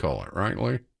what we call it, right,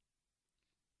 Lee?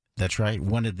 That's right.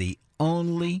 One of the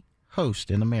only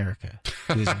hosts in America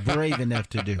who is brave enough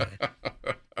to do it.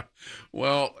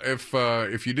 Well,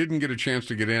 if you didn't get a chance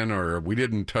to get in, or we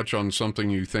didn't touch on something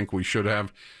you think we should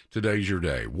have, today's your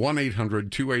day.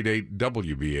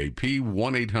 1-800-288-WBAP,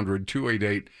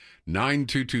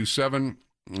 1-800-288-9227,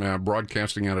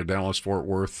 broadcasting out of Dallas-Fort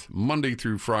Worth, Monday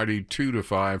through Friday, 2 to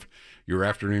 5, your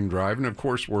afternoon drive. And, of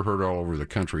course, we're heard all over the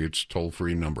country. It's a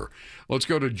toll-free number. Let's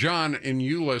go to John in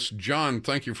Euless. John,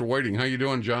 thank you for waiting. How you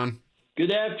doing, John?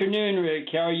 Good afternoon, Rick.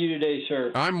 How are you today,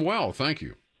 sir? I'm well, thank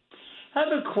you. I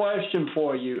have a question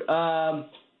for you.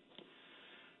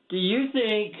 Do you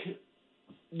think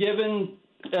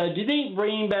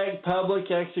bringing back public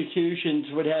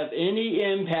executions would have any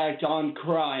impact on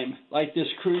crime, like this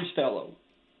Cruz fellow,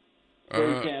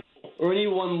 for example, or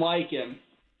anyone like him?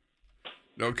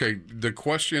 Okay, the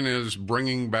question is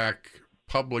bringing back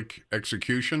public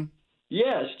execution?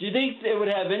 Yes. Do you think it would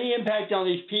have any impact on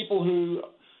these people who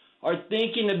are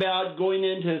thinking about going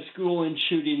into a school and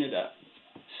shooting it up?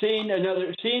 Seeing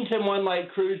someone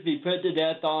like Cruz be put to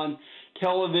death on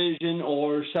television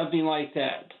or something like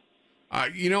that. I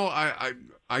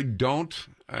don't,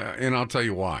 and I'll tell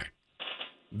you why.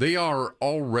 They are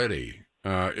already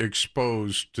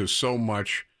exposed to so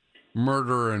much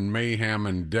murder and mayhem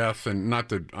and death, and not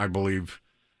that I believe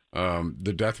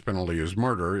the death penalty is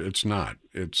murder. It's not.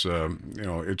 It's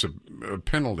it's a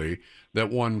penalty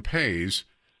that one pays.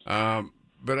 But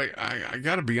I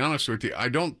got to be honest with you. I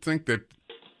don't think that.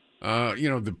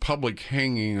 The public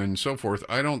hanging and so forth.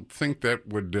 I don't think that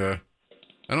would do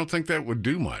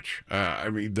much. I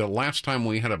mean, the last time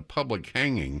we had a public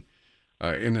hanging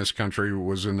in this country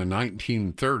was in the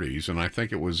 1930s, and I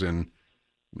think it was in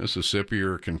Mississippi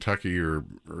or Kentucky or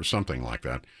something like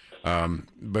that.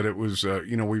 But it was,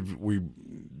 we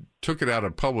took it out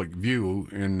of public view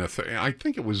in I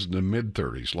think it was the mid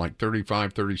 30s, like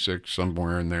 35, 36,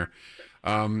 somewhere in there.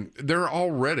 They're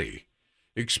already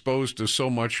exposed to so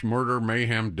much murder,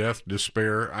 mayhem, death,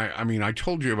 despair. I mean, I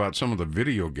told you about some of the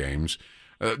video games.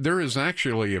 There is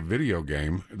actually a video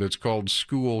game that's called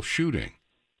School Shooting,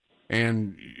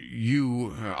 and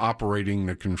you operating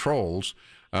the controls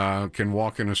can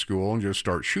walk in a school and just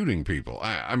start shooting people.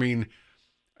 I mean,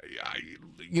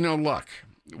 look,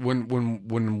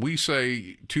 when we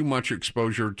say too much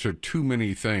exposure to too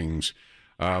many things,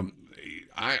 I'm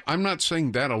not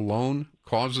saying that alone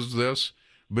causes this.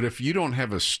 But if you don't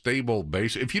have a stable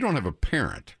base, if you don't have a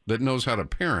parent that knows how to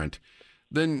parent,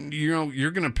 then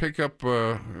you're going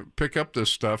to pick up this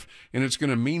stuff, and it's going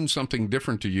to mean something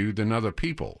different to you than other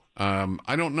people.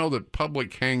 I don't know that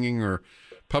public hanging or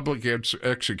public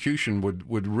execution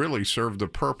would really serve the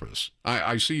purpose.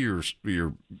 I see your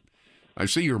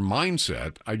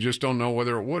mindset. I just don't know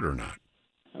whether it would or not.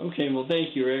 Okay, well,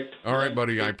 thank you, Rick. All right,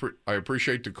 buddy. I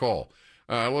appreciate the call.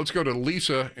 Let's go to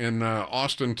Lisa in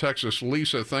Austin, Texas.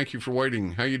 Lisa, thank you for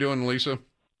waiting. How you doing, Lisa?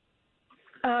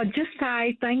 Just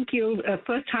fine, thank you.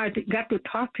 First time I got to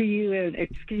talk to you, and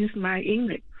excuse my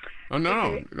English. Oh,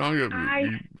 no.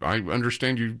 I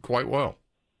understand you quite well.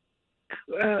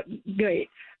 Great.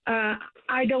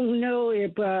 I don't know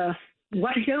if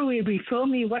what Hillary refer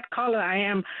me, what color I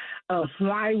am, a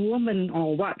white woman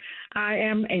or what. I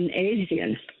am an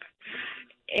Asian.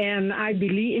 and I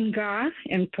believe in God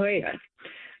and prayer.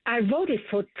 I voted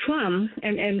for Trump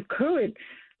and encouraged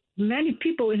many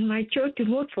people in my church to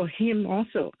vote for him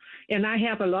also. And I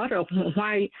have a lot of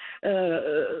white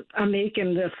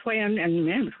American friends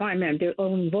and white men, they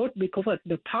own vote because of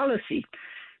the policy.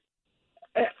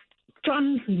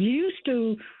 Trump used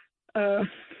to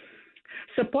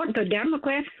support the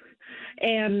Democrats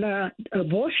and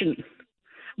abortion,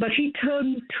 but he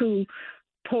turned to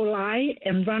pro-life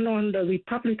and run on the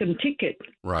Republican ticket.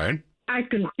 Right. I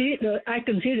consider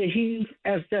him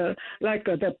as the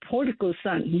prodigal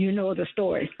son. You know the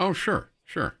story. Oh, sure,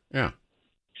 yeah.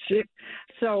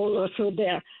 So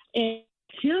there. And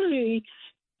Hillary,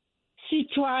 she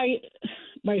tried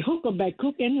by hook or by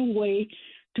crook anyway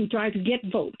to try to get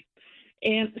vote,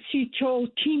 and she chose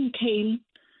Tim Kaine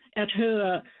at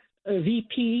her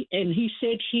VP, and he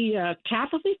said he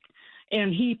Catholic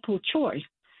and he pro-choice.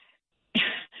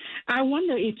 I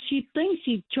wonder if she thinks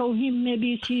she told him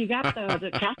maybe she got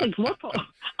the Catholic vote.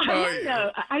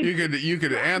 You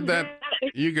could add that.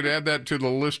 You could add that to the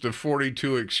list of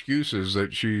 42 excuses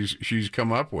that she's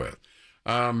come up with.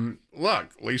 Look,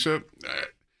 Lisa,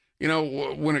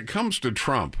 when it comes to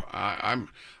Trump, I'm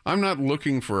not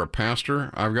looking for a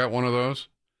pastor. I've got one of those.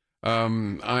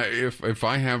 If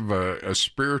I have a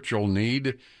spiritual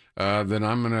need, then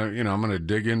I'm gonna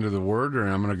dig into the Word, and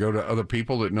I'm gonna go to other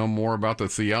people that know more about the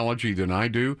theology than I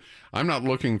do. I'm not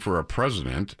looking for a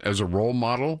president as a role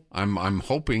model. I'm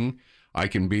hoping I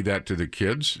can be that to the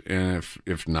kids, and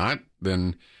if not,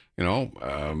 then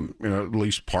at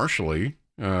least partially,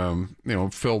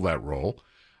 fill that role.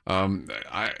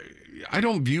 I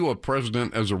don't view a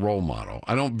president as a role model.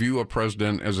 I don't view a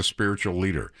president as a spiritual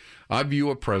leader. I view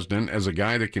a president as a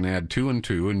guy that can add 2 and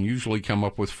 2 and usually come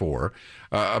up with 4,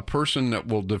 a person that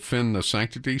will defend the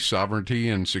sanctity, sovereignty,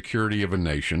 and security of a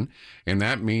nation, and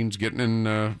that means getting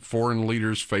in foreign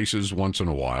leaders' faces once in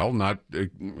a while, not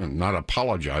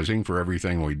apologizing for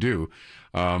everything we do.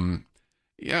 The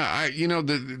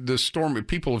Stormy,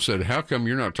 people have said, how come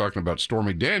you're not talking about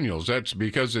Stormy Daniels? That's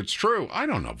because it's true. I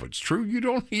don't know if it's true. You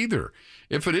don't either.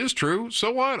 If it is true,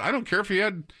 so what? I don't care if he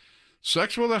had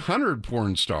sex with 100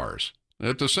 porn stars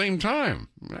at the same time.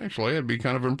 Actually, that'd be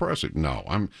kind of impressive. No,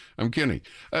 I'm kidding.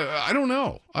 I don't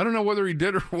know. I don't know whether he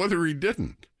did or whether he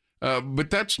didn't. But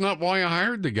that's not why I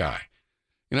hired the guy.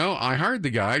 I hired the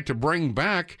guy to bring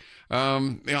back,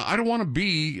 I don't want to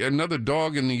be another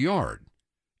dog in the yard.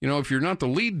 If you're not the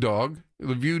lead dog,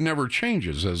 the view never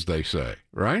changes, as they say,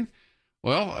 right?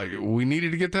 Well, we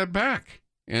needed to get that back,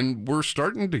 and we're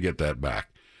starting to get that back.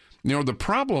 The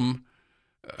problem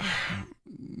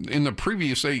in the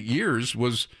previous 8 years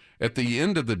was at the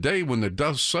end of the day, when the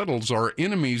dust settles, our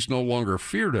enemies no longer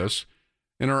feared us,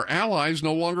 and our allies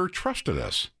no longer trusted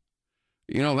us.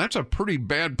 That's a pretty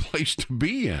bad place to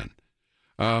be in.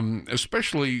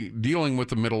 Especially dealing with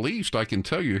the Middle East. I can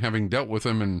tell you, having dealt with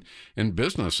them in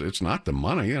business, it's not the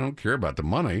money. I don't care about the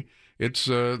money. It's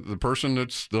the person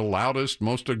that's the loudest,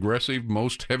 most aggressive,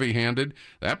 most heavy-handed.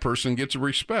 That person gets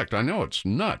respect. I know it's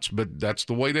nuts, but that's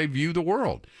the way they view the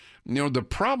world. The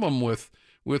problem with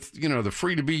the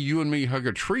free to be you and me hug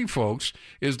a tree folks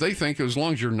is they think as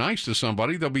long as you're nice to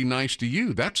somebody, they'll be nice to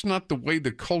you. That's not the way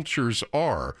the cultures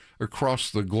are across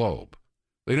the globe.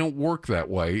 They don't work that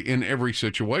way in every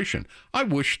situation. I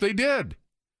wish they did.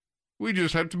 We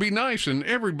just have to be nice and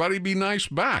everybody be nice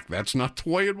back. That's not the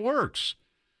way it works.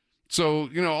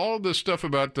 So, all of this stuff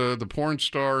about the porn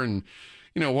star and,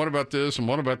 what about this and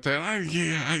what about that?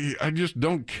 I just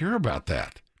don't care about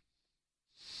that.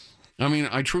 I mean,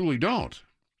 I truly don't.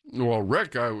 Well,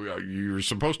 Rick, you're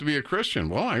supposed to be a Christian.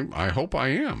 Well, I hope I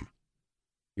am.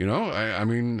 I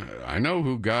mean, I know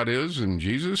who God is and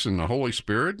Jesus and the Holy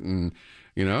Spirit, and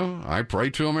I pray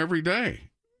to him every day.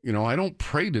 I don't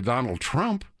pray to Donald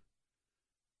Trump.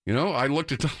 I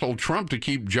looked at Donald Trump to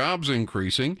keep jobs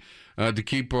increasing, to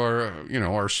keep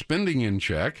our spending in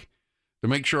check, to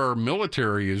make sure our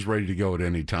military is ready to go at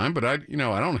any time. But I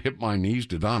don't hit my knees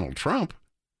to Donald Trump.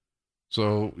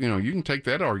 So, you can take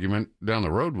that argument down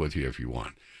the road with you if you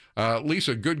want.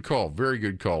 Lisa, good call. Very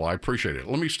good call. I appreciate it.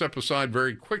 Let me step aside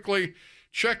very quickly.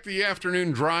 Check the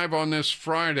afternoon drive on this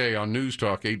Friday on News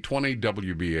Talk 820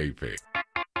 WBAP.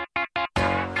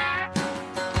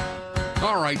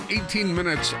 All right, 18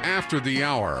 minutes after the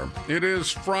hour. It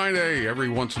is Friday. Every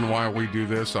once in a while we do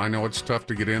this. I know it's tough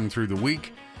to get in through the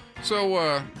week.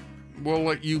 So we'll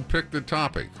let you pick the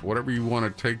topic. Whatever you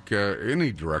want to take,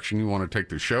 any direction you want to take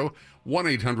the show.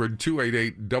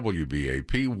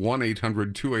 1-800-288-WBAP,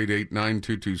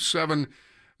 1-800-288-9227.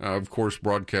 Of course,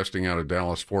 broadcasting out of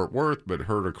Dallas-Fort Worth, but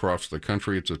heard across the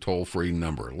country. It's a toll-free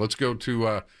number. Let's go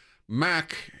to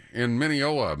Mac in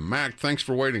Mineola. Mac, thanks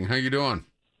for waiting. How you doing?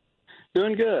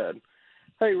 Doing good.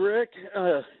 Hey, Rick,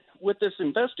 with this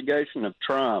investigation of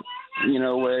Trump,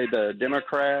 way the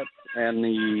Democrats and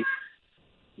the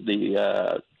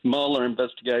Mueller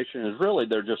investigation is really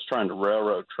they're just trying to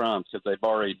railroad Trump because they've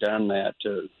already done that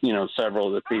to, several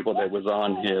of the people that was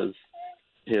on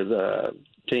his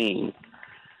team.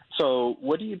 So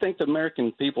what do you think the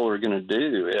American people are going to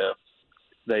do if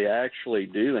they actually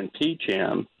do impeach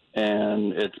him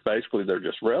and it's basically they're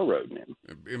just railroading him?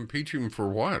 Impeach him for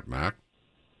what, Mac?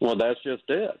 Well, that's just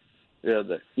it.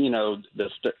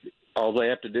 All they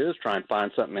have to do is try and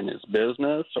find something in his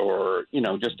business or,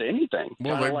 just anything.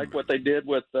 Well, kind of like what they did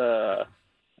with, I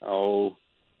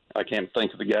can't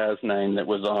think of the guy's name that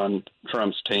was on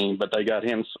Trump's team, but they got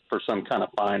him for some kind of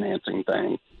financing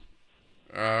thing.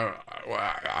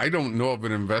 I don't know of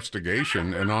an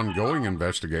investigation, an ongoing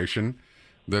investigation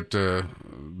that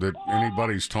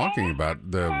anybody's talking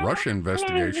about. The Russia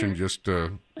investigation just,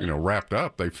 wrapped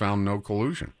up. They found no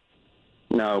collusion.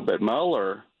 No, but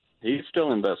Mueller, he's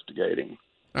still investigating.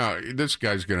 This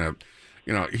guy's going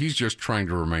to, he's just trying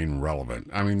to remain relevant.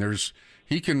 I mean,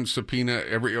 he can subpoena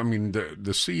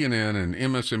the CNN and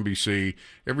MSNBC,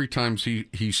 every time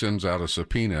he sends out a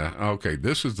subpoena, okay,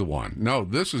 this is the one. No,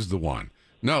 this is the one.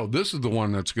 No, this is the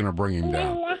one that's going to bring him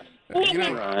down.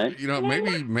 Right.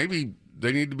 Maybe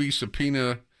they need to be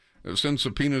send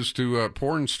subpoenas to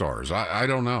porn stars. I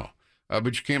don't know.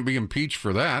 But you can't be impeached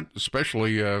for that,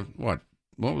 especially,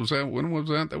 what was that? When was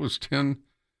that? That was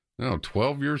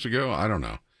 12 years ago? I don't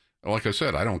know. Like I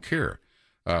said, I don't care.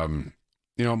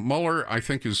 Mueller, I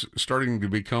think, is starting to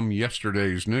become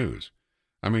yesterday's news.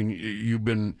 I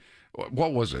mean,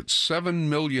 what was it? $7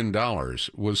 million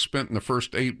was spent in the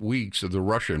first 8 weeks of the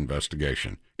Russia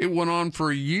investigation. It went on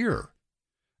for a year.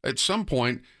 At some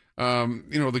point,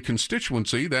 the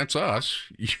constituency, that's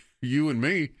us, you and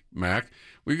me, Mac,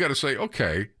 we've got to say,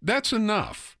 okay, that's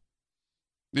enough.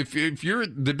 If you're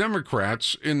the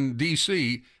Democrats in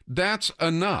D.C., that's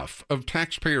enough of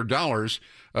taxpayer dollars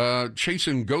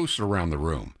chasing ghosts around the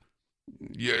room.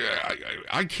 Yeah,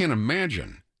 I can't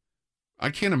imagine. I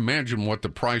can't imagine what the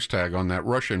price tag on that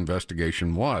Russia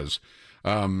investigation was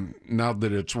now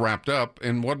that it's wrapped up.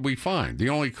 And what we find, the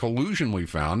only collusion we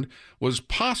found was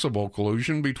possible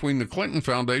collusion between the Clinton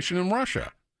Foundation and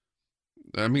Russia.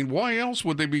 I mean, why else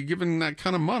would they be giving that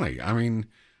kind of money? I mean,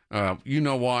 you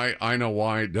know why, I know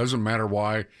why, it doesn't matter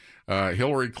why.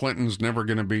 Hillary Clinton's never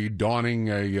going to be donning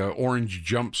a orange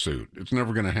jumpsuit. It's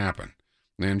never going to happen.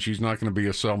 And she's not going to be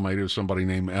a cellmate of somebody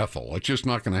named Ethel. It's just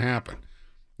not going to happen.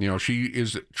 She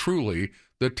is truly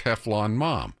the Teflon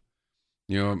mom.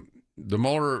 The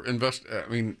Mueller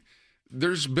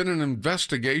there's been an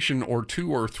investigation or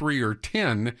 2 or 3 or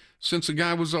 10 since the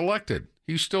guy was elected.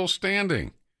 He's still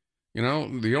standing.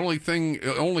 The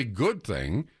only good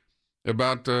thing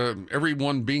about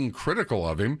everyone being critical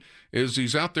of him is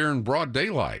he's out there in broad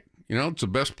daylight. It's the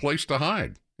best place to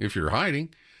hide if you're hiding.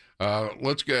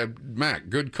 Let's get Mac.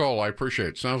 Good call. I appreciate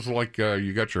it. Sounds like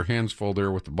you got your hands full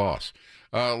there with the boss.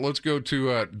 Let's go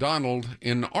to Donald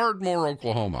in Ardmore,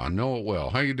 Oklahoma. I know it well.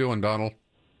 How you doing, Donald?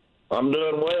 I'm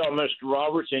doing well, Mr.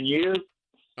 Roberts, and you?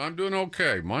 I'm doing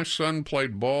okay. My son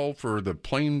played ball for the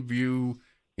Plainview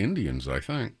Indians, I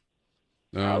think.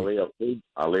 I live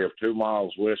 2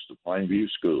 miles west of Plainview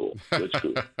School. Good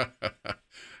school.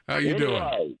 How you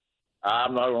doing?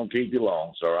 I'm not going to keep you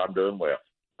long, sir. I'm doing well.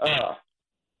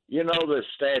 The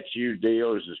statue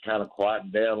deal is just kind of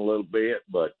quieting down a little bit,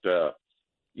 but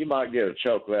you might get a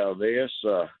chuckle out of this.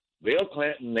 Bill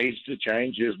Clinton needs to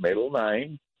change his middle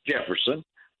name, Jefferson.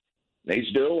 Needs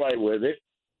to do away with it.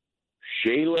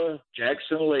 Sheila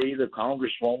Jackson Lee, the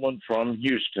congresswoman from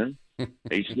Houston,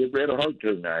 needs to get rid of her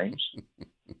 2 names.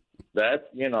 That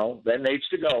needs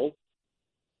to go.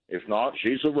 If not,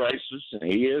 she's a racist,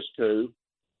 and he is too.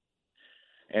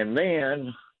 And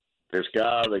then this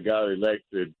guy that got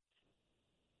elected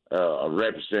a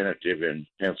representative in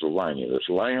Pennsylvania, this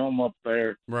Lamb up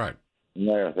there. Right. And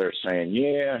they're saying,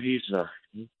 yeah, he's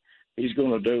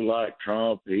going to do like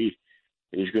Trump. He's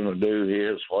going to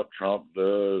do what Trump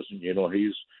does. And,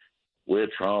 he's with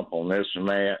Trump on this and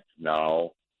that.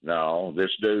 No,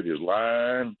 this dude is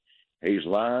lying. He's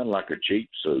lying like a cheap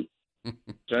suit. As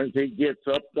soon as he gets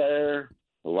up there,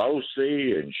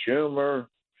 Pelosi and Schumer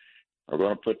are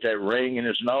going to put that ring in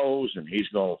his nose, and he's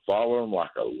going to follow him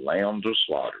like a lamb to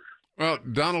slaughter. Well,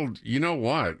 Donald, you know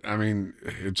what? I mean,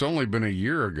 it's only been a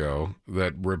year ago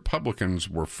that Republicans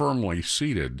were firmly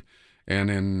seated and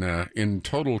in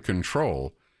total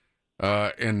control,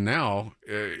 and now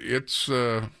it's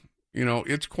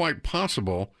quite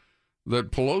possible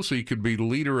that Pelosi could be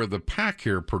leader of the pack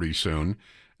here pretty soon.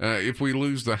 if we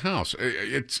lose the House.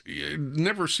 It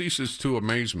never ceases to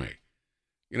amaze me.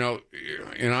 You know,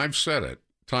 and I've said it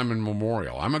time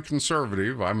immemorial. I'm a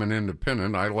conservative. I'm an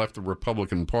independent. I left the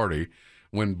Republican Party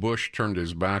when Bush turned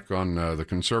his back on the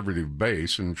conservative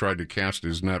base and tried to cast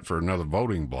his net for another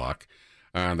voting bloc.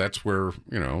 That's where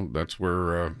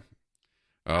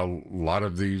a lot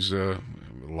of these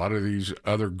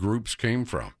other groups came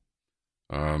from.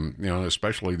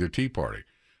 Especially the Tea Party.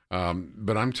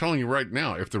 But I'm telling you right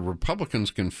now, if the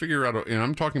Republicans can figure out, and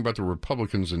I'm talking about the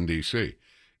Republicans in D.C.,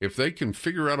 if they can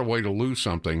figure out a way to lose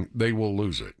something, they will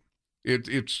lose it.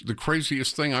 It's the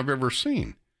craziest thing I've ever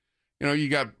seen. You know, you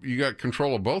got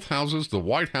control of both houses, the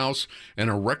White House, and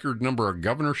a record number of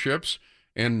governorships,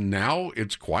 and now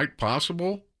it's quite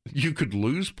possible you could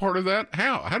lose part of that.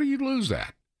 How do you lose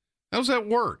that? How does that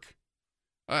work?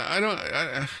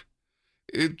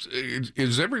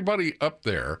 Is everybody up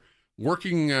there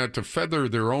working to feather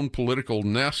their own political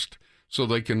nest so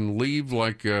they can leave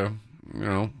like, I've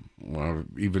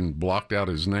even blocked out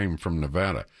his name from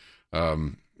Nevada,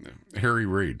 Harry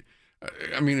Reid.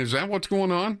 I mean, is that what's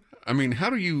going on? I mean, how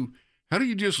do you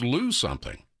just lose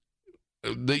something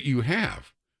that you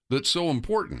have that's so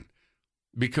important?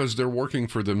 Because they're working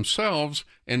for themselves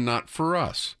and not for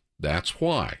us. That's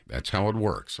why. That's how it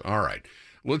works. All right.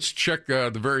 Let's check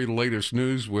the very latest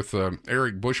news with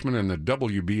Eric Bushman in the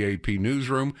WBAP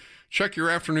newsroom. Check your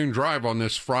afternoon drive on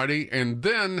this Friday, and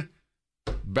then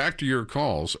back to your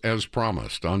calls as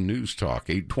promised on News Talk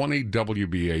 820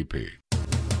 WBAP.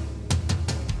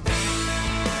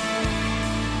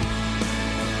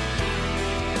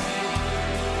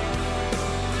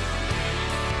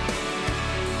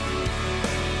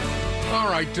 All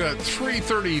right,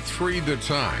 3:33 the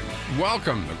time.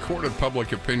 Welcome to Court of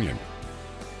Public Opinion.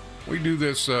 We do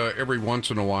this every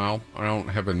once in a while. I don't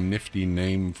have a nifty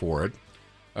name for it.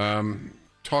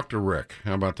 Talk to Rick.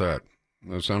 How about that?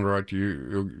 That sound right to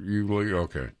you, Lee?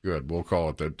 Okay, good. We'll call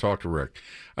it that. Talk to Rick.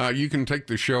 You can take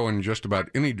the show in just about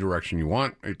any direction you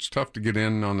want. It's tough to get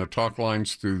in on the talk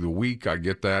lines through the week. I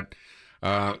get that.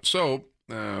 So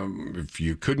if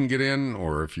you couldn't get in,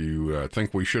 or if you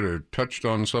think we should have touched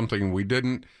on something we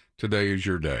didn't, today is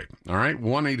your day. All right?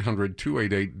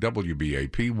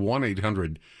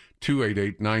 1-800-288-WBAP,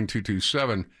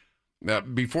 1-800-288-9227. Now,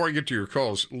 before I get to your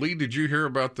calls, Lee, did you hear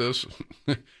about this?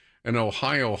 An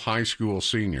Ohio high school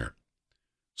senior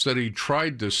said he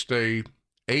tried to stay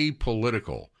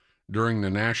apolitical during the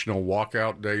National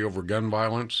Walkout Day over gun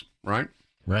violence, right?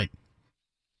 Right.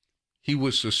 He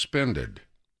was suspended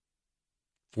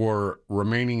for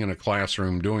remaining in a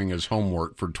classroom doing his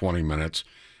homework for 20 minutes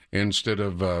instead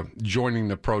of joining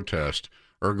the protest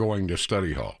or going to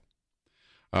study hall.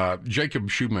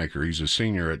 Jacob Shoemaker, he's a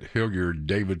senior at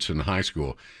Hilliard-Davidson High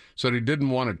School, said he didn't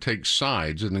want to take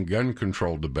sides in the gun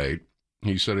control debate.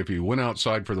 He said if he went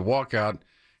outside for the walkout,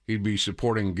 he'd be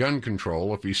supporting gun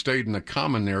control. If he stayed in the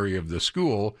common area of the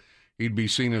school, he'd be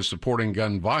seen as supporting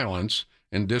gun violence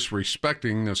and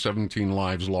disrespecting the 17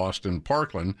 lives lost in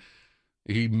Parkland.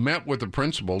 He met with the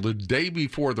principal the day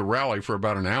before the rally for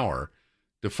about an hour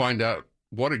to find out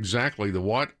what exactly the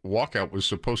walkout was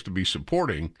supposed to be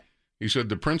supporting. He said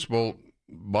the principal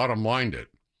bottom lined it.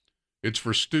 It's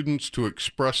for students to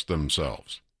express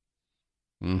themselves.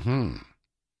 Well,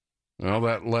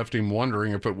 that left him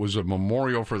wondering if it was a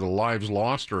memorial for the lives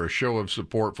lost or a show of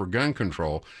support for gun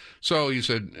control. So he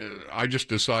said, I just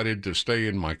decided to stay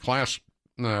in my class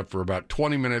for about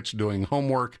 20 minutes doing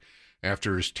homework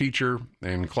after his teacher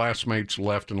and classmates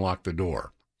left and locked the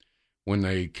door. When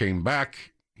they came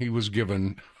back, he was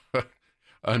given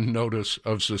a notice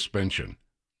of suspension.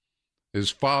 His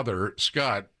father,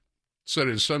 Scott, said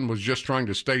his son was just trying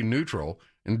to stay neutral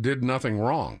and did nothing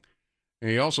wrong. And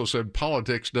he also said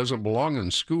politics doesn't belong in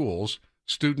schools.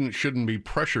 Students shouldn't be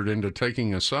pressured into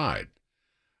taking a side.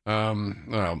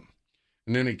 Well,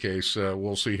 in any case,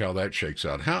 we'll see how that shakes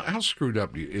out. How screwed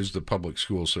up is the public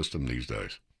school system these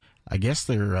days? I guess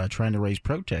they're trying to raise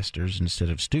protesters instead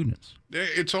of students.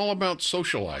 It's all about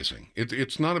socializing.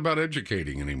 It's not about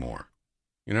educating anymore.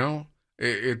 You know,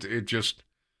 it just.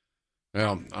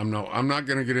 Well, I'm not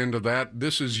going to get into that.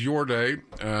 This is your day.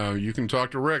 You can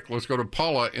talk to Rick. Let's go to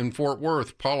Paula in Fort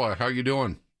Worth. Paula, how you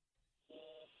doing?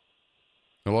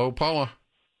 Hello, Paula.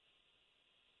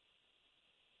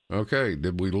 Okay,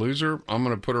 did we lose her? I'm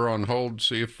going to put her on hold,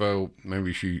 see if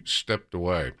maybe she stepped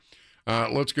away.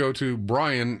 Let's go to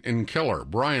Brian in Keller.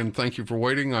 Brian, thank you for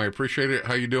waiting. I appreciate it.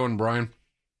 How you doing, Brian?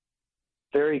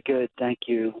 Very good, thank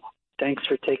you. Thanks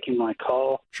for taking my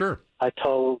call. Sure. I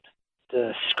told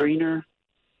the screener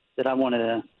that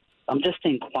I'm just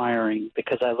inquiring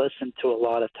because I listen to a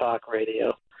lot of talk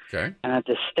radio. Okay. And I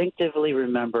distinctively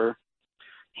remember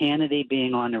Hannity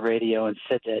being on the radio and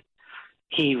said that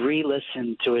he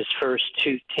re-listened to his first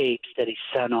 2 tapes that he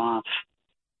sent off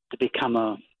to become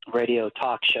a radio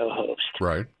talk show host.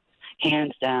 Right.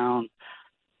 Hands down,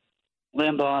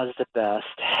 Limbaugh is the best.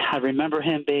 I remember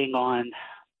him being on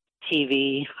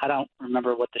TV. I don't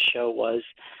remember what the show was,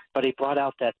 but he brought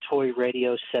out that toy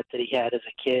radio set that he had as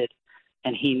a kid,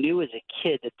 and he knew as a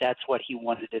kid that that's what he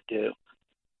wanted to do.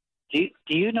 Do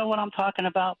you know what I'm talking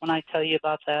about when I tell you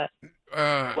about that?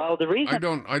 Well, the reason I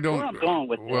don't. Where I'm going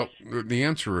with well, this. the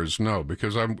answer is no,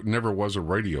 because I never was a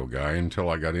radio guy until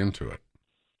I got into it.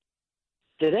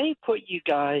 Did they put you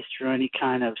guys through any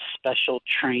kind of special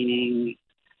training,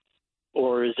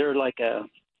 or is there like a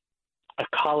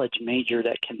college major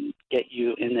that can get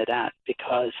you into that?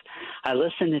 Because I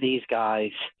listen to these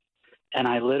guys, and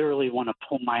I literally want to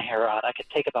pull my hair out. I could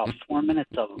take about 4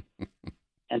 minutes of them,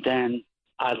 and then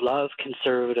I love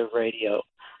conservative radio.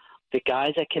 The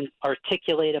guys that can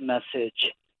articulate a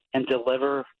message and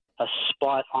deliver a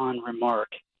spot-on remark.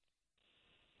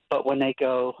 But when they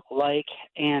go like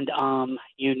and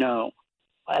you know,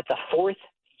 at the fourth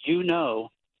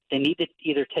they need to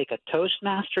either take a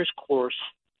Toastmasters course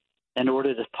in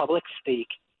order to public speak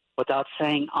without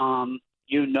saying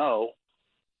you know.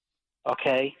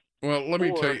 Okay. Well, let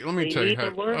me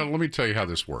tell you how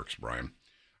this works, Brian.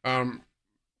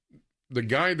 The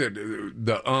guy that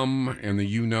the and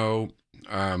the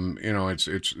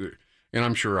it's and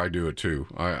I'm sure I do it too.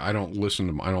 I don't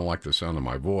like the sound of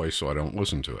my voice, so I don't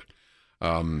listen to it.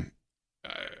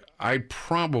 I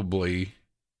probably,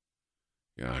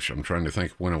 gosh, I'm trying to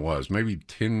think when it was, maybe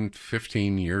 10,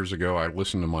 15 years ago, I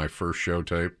listened to my first show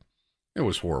tape. It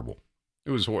was horrible.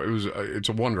 It's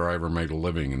a wonder I ever made a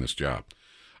living in this job.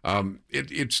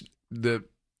 It's the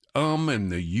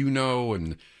and the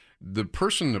and the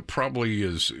person that probably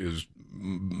is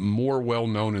more well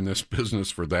known in this business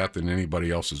for that than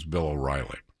anybody else is Bill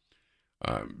O'Reilly,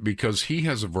 because he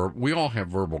has we all have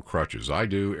verbal crutches. I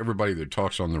do. Everybody that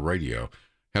talks on the radio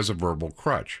has a verbal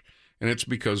crutch, and it's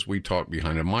because we talk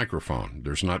behind a microphone.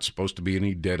 There's not supposed to be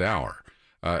any dead air.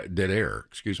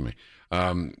 Excuse me.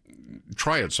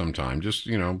 Try it sometime. Just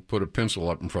put a pencil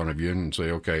up in front of you and say,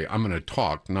 okay, I'm going to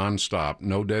talk nonstop,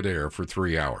 no dead air for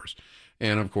 3 hours.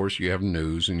 And, of course, you have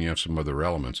news and you have some other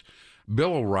elements.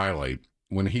 Bill O'Reilly,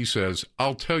 when he says,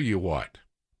 I'll tell you what.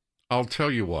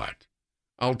 Okay,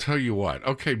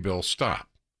 Bill, stop.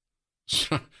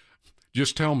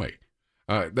 Just tell me.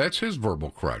 That's his verbal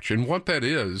crutch. And what that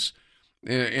is,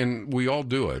 and we all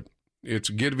do it, it's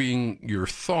giving your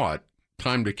thought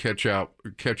time to catch up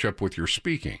with your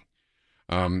speaking.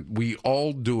 We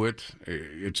all do it.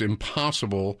 It's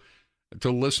impossible to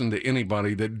listen to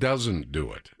anybody that doesn't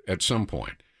do it at some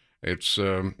point. It's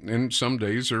and some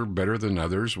days are better than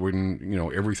others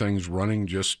when everything's running,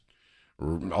 just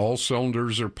all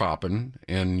cylinders are popping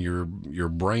and your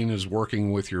brain is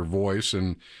working with your voice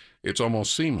and it's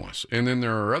almost seamless. And then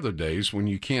there are other days when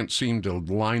you can't seem to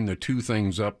line the two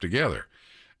things up together.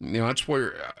 That's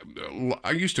where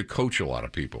I used to coach a lot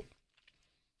of people.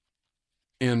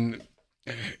 And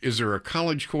is there a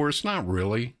college course? Not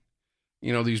really.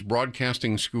 These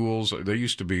broadcasting schools, they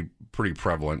used to be pretty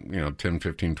prevalent, 10,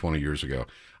 15, 20 years ago.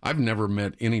 I've never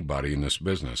met anybody in this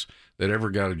business that ever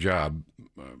got a job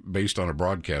based on a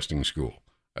broadcasting school.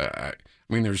 I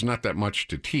mean, there's not that much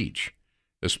to teach,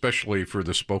 especially for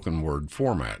the spoken word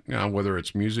format. Whether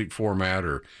it's music format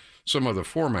or some other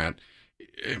format,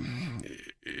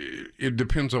 it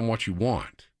depends on what you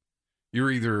want. You're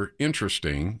either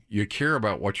interesting, you care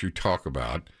about what you talk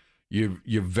about, you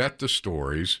vet the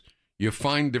stories, you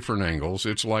find different angles.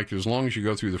 It's like as long as you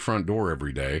go through the front door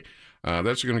every day,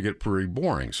 that's going to get pretty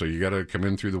boring. So you got to come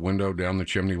in through the window, down the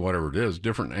chimney, whatever it is,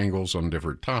 different angles on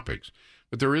different topics.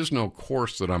 But there is no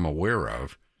course that I'm aware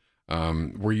of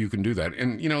where you can do that.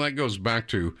 And, that goes back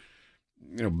to,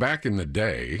 back in the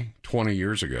day, 20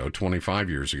 years ago, 25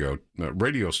 years ago,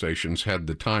 radio stations had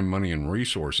the time, money, and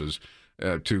resources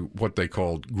to what they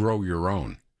called grow your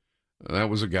own. That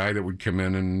was a guy that would come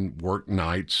in and work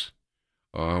nights.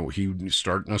 He'd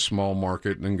start in a small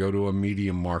market and then go to a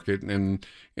medium market, and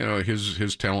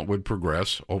his talent would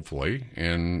progress, hopefully,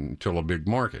 until a big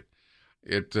market.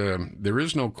 There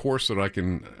is no course that I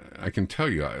can tell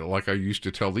you. Like I used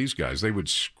to tell these guys, they would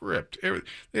script.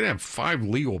 They'd have 5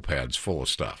 legal pads full of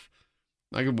stuff.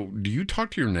 I go, well, do you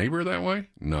talk to your neighbor that way?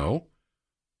 No.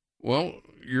 Well,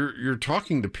 you're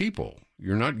talking to people.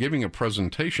 You're not giving a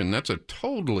presentation. That's a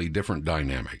totally different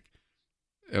dynamic.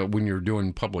 When you're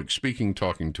doing public speaking,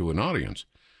 talking to an audience.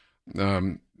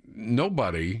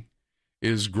 Nobody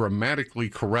is grammatically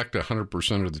correct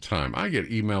 100% of the time. I get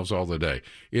emails all the day.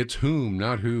 It's whom,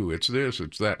 not who. It's this,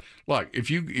 it's that. Look,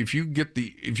 if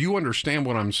you understand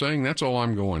what I'm saying, that's all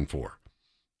I'm going for.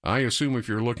 I assume if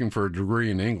you're looking for a degree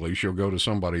in English, you'll go to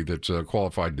somebody that's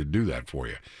qualified to do that for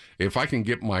you. If I can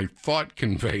get my thought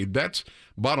conveyed, that's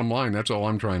bottom line. That's all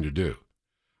I'm trying to do.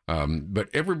 But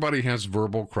everybody has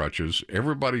verbal crutches.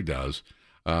 Everybody does.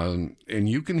 And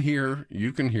you can hear,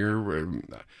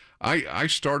 I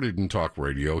started in talk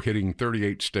radio hitting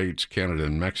 38 states, Canada,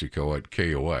 and Mexico at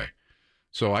KOA.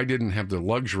 So I didn't have the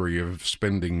luxury of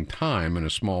spending time in a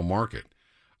small market.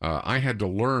 I had to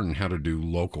learn how to do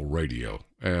local radio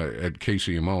at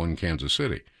KCMO in Kansas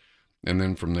City. And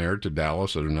then from there to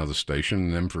Dallas at another station,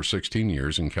 and then for 16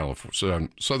 years in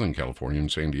Southern California in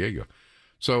San Diego.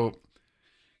 So,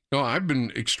 I've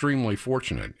been extremely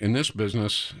fortunate. In this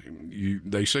business,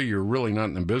 they say you're really not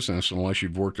in the business unless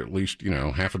you've worked at least,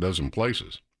 half a dozen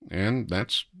places. And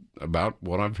that's about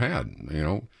what I've had,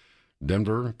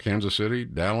 Denver, Kansas City,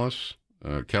 Dallas,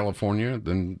 California,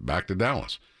 then back to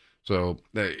Dallas. So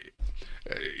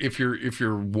if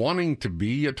you're wanting to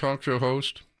be a talk show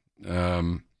host,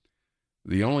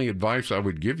 the only advice I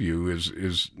would give you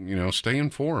is stay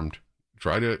informed.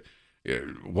 Try to,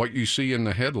 what you see in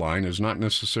the headline is not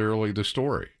necessarily the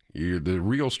story. The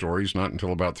real story is not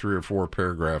until about 3 or 4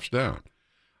 paragraphs down.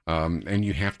 And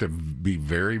you have to be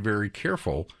very, very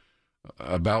careful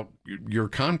about your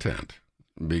content,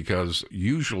 because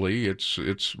usually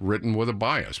it's written with a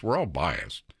bias. We're all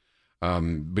biased.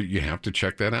 But you have to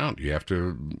check that out. You have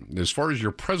to, as far as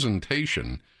your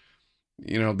presentation,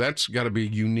 that's got to be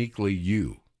uniquely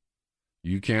you.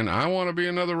 You can, I want to be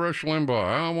another Rush Limbaugh.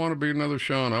 I want to be another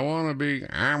Sean. I want to be,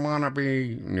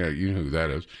 yeah, you know who that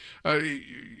is.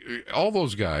 All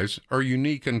those guys are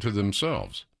unique unto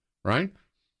themselves, right?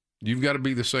 You've got to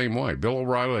be the same way. Bill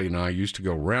O'Reilly and I used to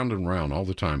go round and round all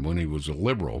the time when he was a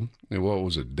liberal. What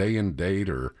was it, Day and Date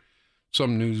or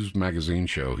some news magazine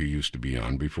show he used to be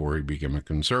on before he became a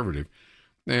conservative.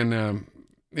 And,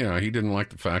 he didn't like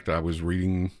the fact I was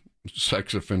reading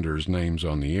sex offenders' names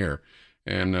on the air.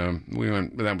 And we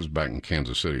went, that was back in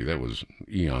Kansas City. That was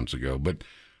eons ago. But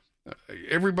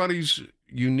everybody's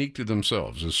unique to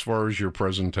themselves as far as your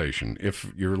presentation.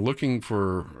 If you're looking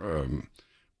for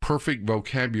perfect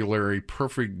vocabulary,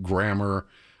 perfect grammar,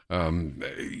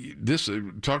 this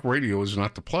talk radio is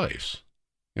not the place,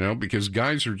 because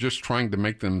guys are just trying to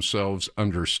make themselves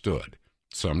understood.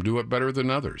 Some do it better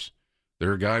than others.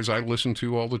 There are guys I listen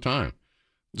to all the time,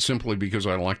 simply because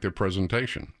I like their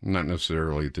presentation, not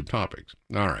necessarily the topics.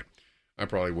 All right. I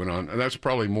probably went on. That's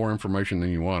probably more information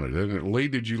than you wanted, isn't it? Lee,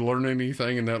 did you learn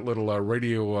anything in that little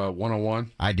radio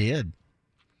 101? I did.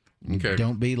 Okay.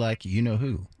 Don't be like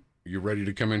you-know-who. You ready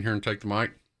to come in here and take the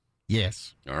mic?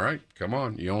 Yes. All right. Come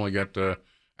on. You only got an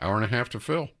hour and a half to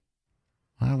fill.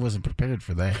 I wasn't prepared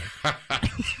for that.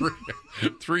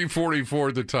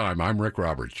 3:44 the time. I'm Rick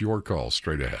Roberts. Your call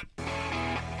straight ahead.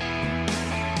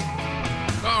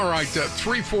 All right,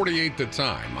 3:48 the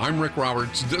time. I'm Rick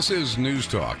Roberts. This is News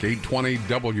Talk, 820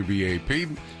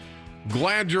 WBAP.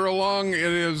 Glad you're along. It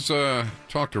is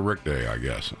Talk to Rick Day, I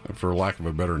guess, for lack of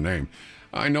a better name.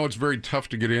 I know it's very tough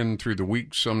to get in through the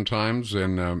week sometimes,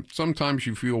 and sometimes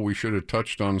you feel we should have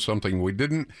touched on something we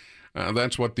didn't.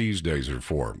 That's what these days are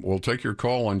for. We'll take your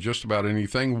call on just about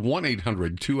anything.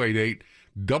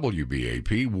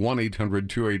 1-800-288-WBAP,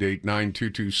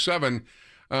 1-800-288-9227.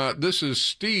 This is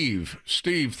Steve.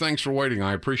 Steve, thanks for waiting.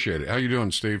 I appreciate it. How you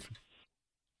doing, Steve?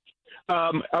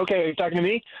 Okay, are you talking to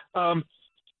me?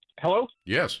 Hello?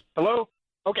 Yes. Hello?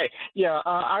 Okay. Yeah,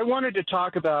 I wanted to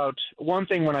talk about one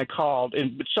thing when I called,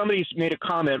 and somebody's made a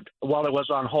comment while I was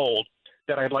on hold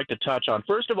that I'd like to touch on.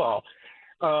 First of all,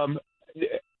 one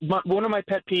of my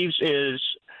pet peeves is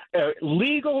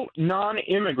legal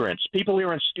non-immigrants, people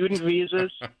here on student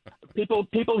visas,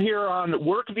 people here on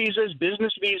work visas,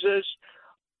 business visas.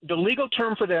 The legal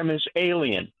term for them is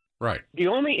alien. Right. The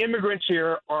only immigrants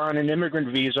here are on an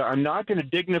immigrant visa. I'm not going to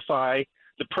dignify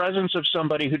the presence of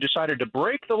somebody who decided to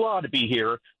break the law to be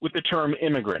here with the term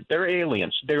immigrant. They're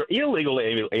aliens. They're illegal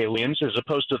aliens as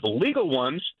opposed to the legal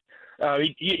ones.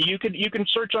 You can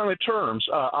search on the terms,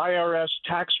 IRS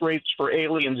tax rates for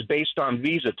aliens based on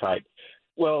visa type.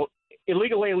 Well,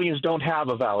 illegal aliens don't have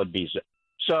a valid visa,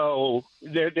 so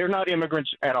they're not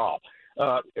immigrants at all.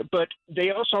 But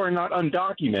they also are not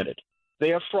undocumented. They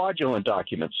have fraudulent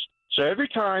documents. So every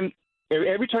time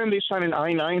they sign an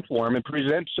I-9 form and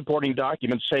present supporting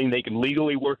documents saying they can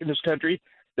legally work in this country,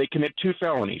 they commit 2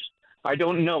 felonies. I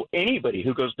don't know anybody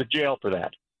who goes to jail for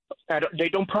that. They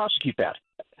don't prosecute that.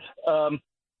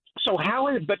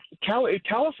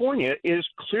 California is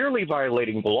clearly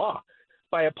violating the law.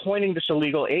 by appointing this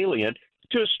illegal alien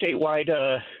to a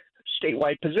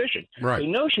statewide position. Right. They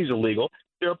know she's illegal.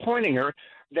 They're appointing her.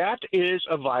 That is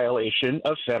a violation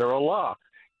of federal law.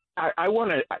 I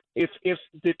want to, if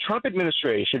the Trump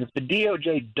administration, if the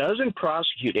DOJ doesn't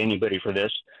prosecute anybody for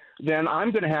this, then I'm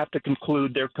going to have to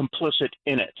conclude they're complicit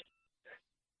in it.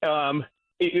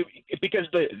 Because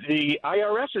the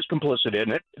IRS is complicit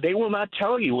in it. They will not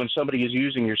tell you when somebody is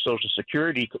using your Social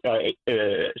Security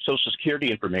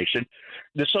information.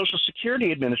 The Social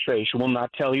Security Administration will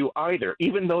not tell you either,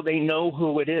 even though they know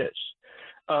who it is.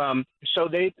 So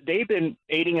they've been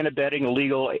aiding and abetting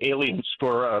illegal aliens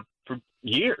for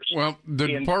years. Well, the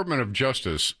Department of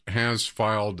Justice has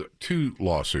filed 2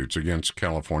 lawsuits against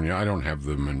California. I don't have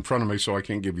them in front of me, so I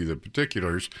can't give you the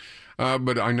particulars.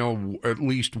 But I know at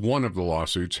least one of the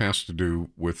lawsuits has to do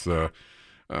with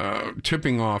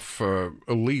tipping off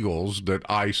illegals that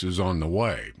ICE is on the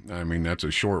way. I mean, that's a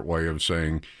short way of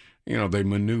saying, they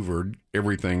maneuvered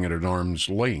everything at an arm's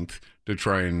length to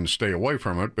try and stay away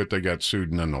from it, but they got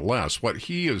sued nonetheless. What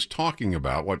he is talking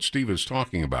about, what Steve is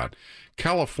talking about,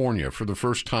 California, for the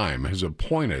first time, has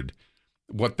appointed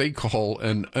what they call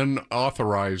an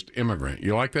unauthorized immigrant.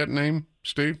 You like that name,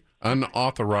 Steve?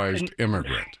 Unauthorized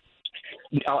immigrant.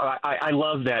 I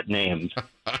love that name.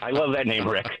 I love that name,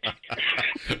 Rick.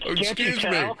 Excuse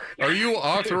me. Are you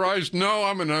authorized? No,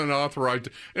 I'm an unauthorized.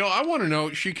 I want to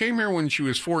know, she came here when she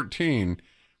was 14.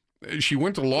 She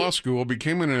went to law school,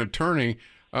 became an attorney.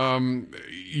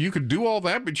 You could do all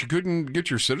that, but you couldn't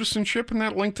get your citizenship in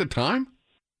that length of time?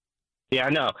 Yeah, I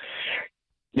know.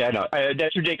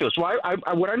 That's ridiculous. Well,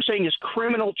 what I'm saying is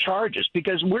criminal charges,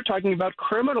 because we're talking about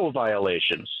criminal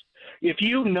violations. If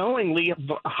you knowingly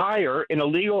hire an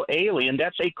illegal alien,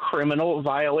 that's a criminal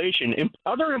violation.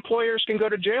 Other employers can go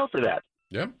to jail for that.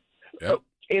 Yep.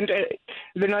 And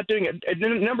they're not doing it. And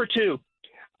then, number 2,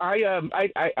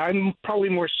 I'm probably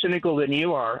more cynical than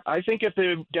you are. I think if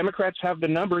the Democrats have the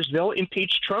numbers, they'll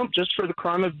impeach Trump just for the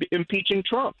crime of impeaching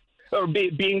Trump or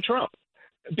being Trump,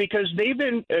 because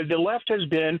the left has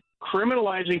been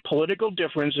criminalizing political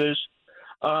differences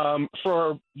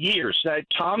for years.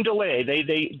 Tom DeLay,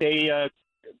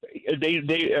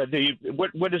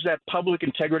 what is that public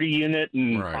integrity unit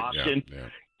in Boston?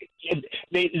 Yeah.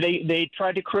 They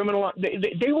tried to criminalize.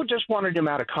 They just wanted him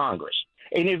out of Congress.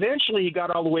 And eventually he got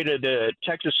all the way to the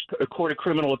Texas Court of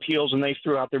Criminal Appeals, and they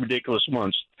threw out the ridiculous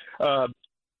ones.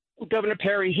 Governor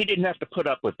Perry, he didn't have to put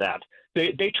up with that.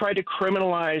 They tried to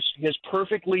criminalize his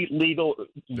perfectly legal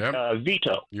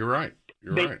veto. You're right.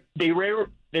 They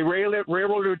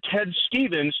railroaded Ted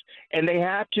Stevens, and they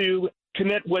had to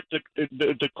commit what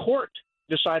the court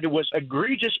decided was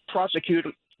egregious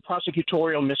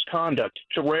prosecutorial misconduct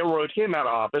to railroad him out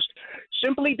of office,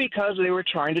 simply because they were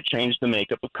trying to change the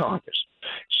makeup of Congress.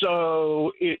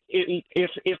 So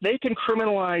if they can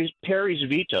criminalize Perry's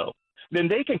veto, then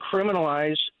they can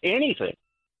criminalize anything.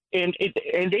 And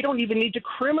they don't even need to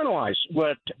criminalize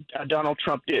what Donald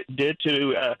Trump did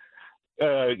to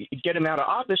get him out of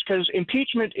office, because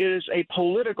impeachment is a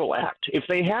political act. If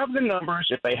they have the numbers,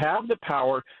 if they have the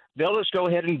power, they'll just go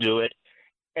ahead and do it.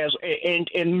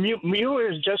 And Mueller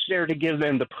is just there to give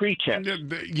them the pretense.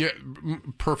 Yeah,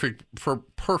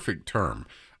 perfect term.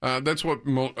 That's what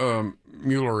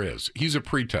Mueller is. He's a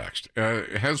pretext.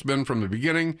 Has been from the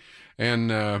beginning,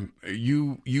 and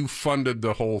you funded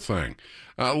the whole thing.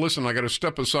 Listen, I got to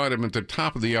step aside. I'm at the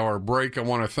top of the hour break. I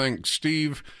want to thank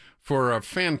Steve for a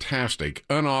fantastic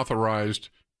unauthorized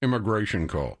immigration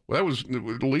call. That was,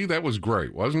 Lee, that was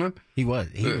great, wasn't it? He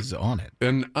was on it.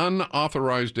 An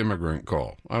unauthorized immigrant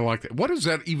call. I like that. What does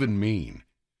that even mean?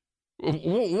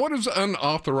 What does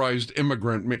unauthorized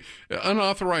immigrant mean?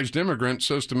 Unauthorized immigrant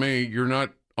says to me, you're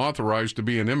not authorized to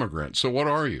be an immigrant. So what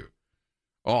are you?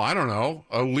 Oh, I don't know.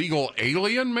 A legal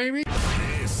alien, maybe?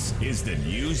 This is the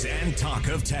news and talk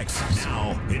of Texas.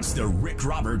 Now, it's the Rick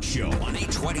Roberts Show on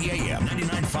 820 AM,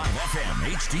 99.5 FM,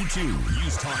 HD2,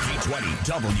 News Talk 820,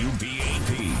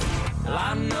 WBAP. Well,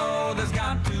 I know there's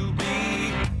got to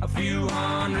be a few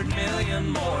 100 million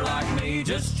more like me,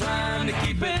 just trying to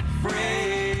keep it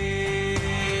free.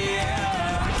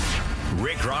 Yeah.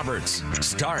 Rick Roberts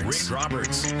starts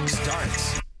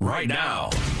right now.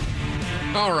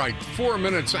 All right, 4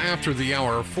 minutes after the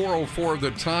hour, 4:04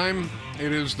 the time.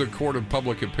 It is the Court of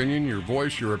Public Opinion, your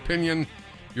voice, your opinion,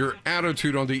 your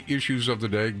attitude on the issues of the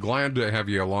day. Glad to have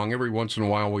you along. Every once in a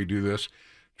while we do this.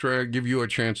 Try to give you a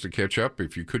chance to catch up.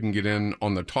 If you couldn't get in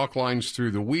on the talk lines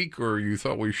through the week, or you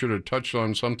thought we should have touched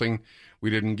on something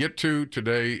we didn't get to,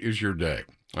 today is your day.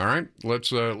 All right, let's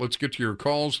get to your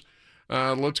calls.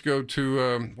 Let's go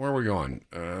to, where are we going?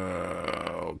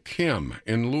 Kim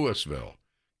in Louisville.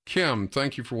 Kim,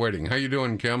 thank you for waiting. How you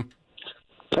doing, Kim?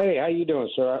 Hey, how you doing,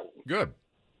 sir? Good.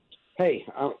 Hey,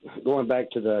 I'm going back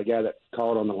to the guy that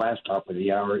called on the last top of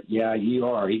the hour. Yeah, you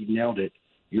are. He nailed it.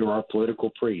 You're our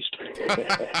political priest.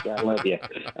 I love you.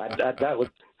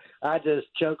 I just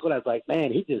chuckled. I was like,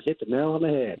 man, he just hit the nail on the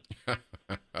head.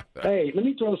 Hey, let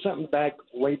me throw something back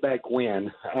way back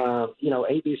when.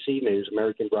 ABC News,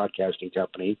 American Broadcasting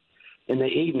Company, in the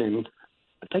evening,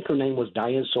 I think her name was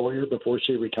Diane Sawyer before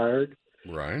she retired.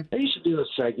 Right. They used to do a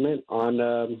segment on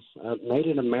Made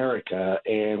in America,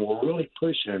 and we're really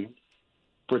pushing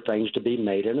for things to be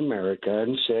made in America,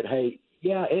 and said, hey,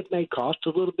 yeah, it may cost a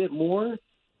little bit more,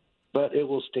 but it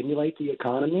will stimulate the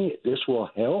economy. This will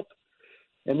help.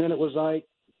 And then it was like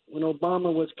when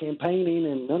Obama was campaigning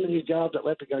and none of these jobs that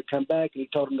left are going to come back, and he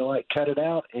told them to, cut it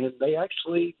out. And they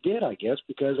actually did, I guess,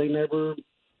 because they never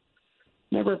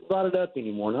brought it up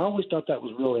anymore. And I always thought that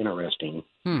was real interesting.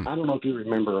 I don't know if you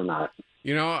remember or not.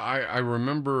 I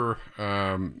remember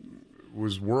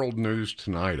was World News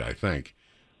Tonight, I think.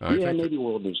 Maybe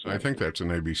World News Tonight. I think that's an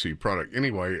ABC product.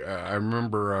 Anyway, I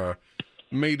remember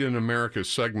Made in America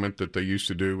segment that they used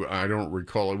to do. I don't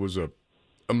recall. It was a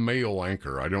male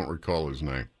anchor. I don't recall his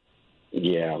name.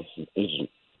 Yeah, he's an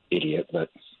idiot, but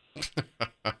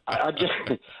I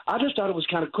just thought it was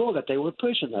kind of cool that they were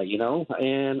pushing that,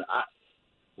 and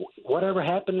whatever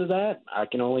happened to that, I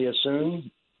can only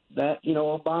assume that,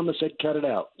 Obama said cut it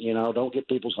out, don't get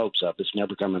people's hopes up. It's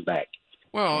never coming back.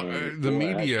 Well, the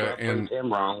media and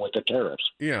him wrong with the tariffs.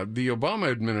 Yeah, the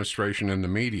Obama administration and the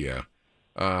media,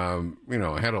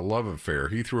 had a love affair.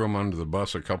 He threw him under the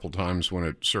bus a couple times when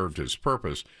it served his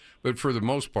purpose, but for the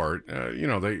most part,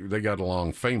 they got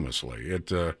along famously.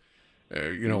 It,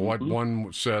 what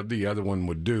one said, the other one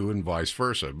would do, and vice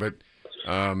versa. But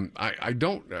I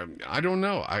don't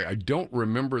know. I don't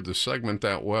remember the segment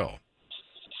that well.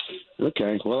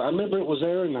 Okay, well, I remember it was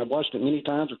there, and I watched it many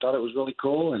times. I thought it was really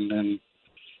cool, and then.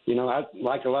 I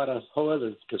like a lot of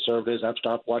other conservatives. I've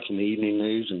stopped watching the evening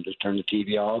news and just turned the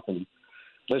TV off and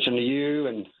listen to you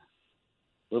and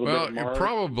a little bit of Mark.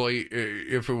 Probably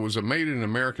if it was a Made in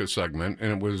America segment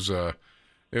and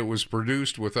it was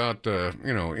produced without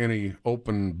any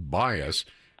open bias,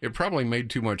 it probably made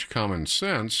too much common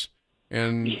sense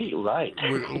and right.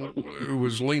 It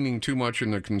was leaning too much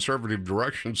in the conservative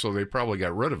direction, so they probably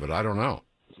got rid of it. I don't know.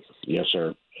 Yes,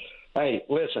 sir. Hey,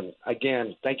 listen,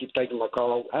 again, thank you for taking my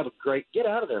call. Have a great, get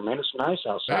out of there, man. It's nice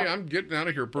outside. Hey, I'm getting out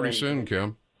of here pretty soon,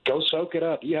 Kim. Go soak it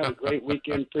up. You have a great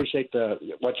weekend. Appreciate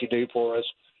what you do for us.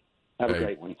 Have a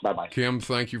great one. Bye-bye. Kim,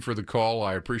 thank you for the call.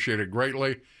 I appreciate it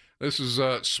greatly. This is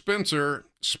Spencer.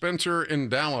 Spencer in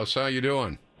Dallas. How you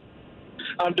doing?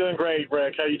 I'm doing great,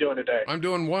 Rick. How you doing today? I'm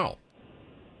doing well.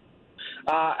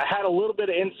 I had a little bit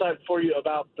of insight for you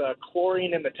about the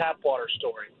chlorine in the tap water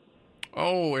story.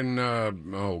 Oh, in,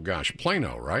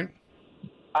 Plano, right?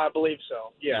 I believe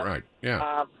so, yeah. Right,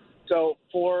 yeah. So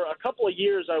for a couple of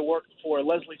years, I worked for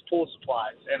Leslie's Pool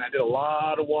Supplies, and I did a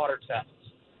lot of water tests.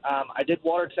 I did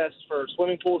water tests for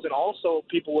swimming pools, and also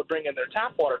people would bring in their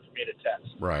tap water for me to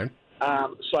test. Right.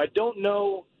 So I don't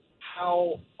know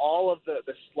how all of the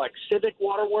Civic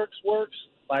Waterworks works,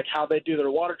 like how they do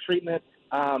their water treatment.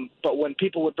 But when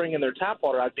people would bring in their tap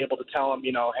water, I'd be able to tell them,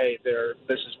 hey,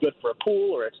 this is good for a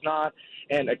pool or it's not.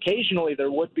 And occasionally there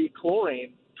would be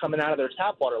chlorine coming out of their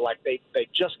tap water, like they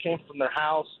just came from their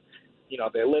house.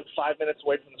 They live 5 minutes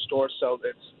away from the store, so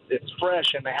it's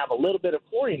fresh, and they have a little bit of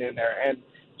chlorine in there. And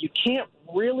you can't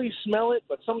really smell it,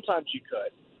 but sometimes you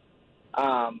could.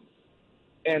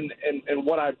 And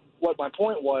what my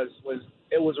point was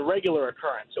it was a regular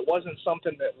occurrence. It wasn't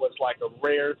something that was like a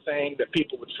rare thing that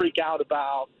people would freak out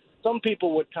about. Some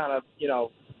people would kind of,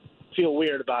 feel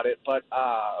weird about it, but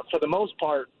for the most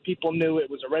part, people knew it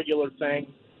was a regular thing.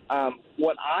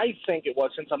 What I think it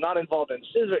was, since I'm not involved in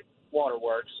Civic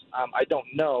Waterworks, I don't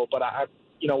know, but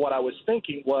what I was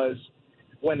thinking was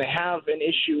when they have an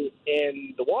issue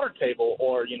in the water table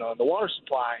or, in the water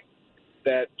supply,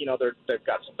 that they've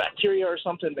got some bacteria or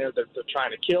something they're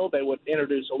trying to kill, they would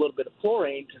introduce a little bit of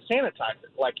chlorine to sanitize it,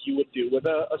 like you would do with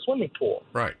a swimming pool.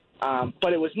 Right.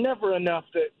 But it was never enough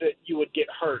that you would get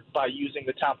hurt by using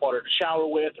the tap water to shower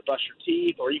with or brush your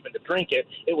teeth or even to drink it.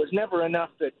 It was never enough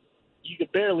that you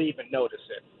could barely even notice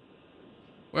it.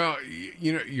 Well,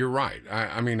 you're right.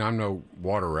 I mean, I'm no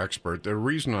water expert. The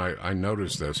reason I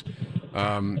noticed this,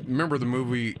 remember the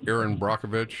movie Erin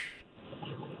Brockovich?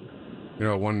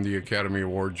 Won the Academy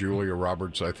Award. Julia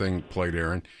Roberts, I think, played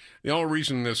Erin. The only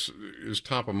reason this is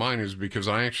top of mind is because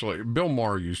Bill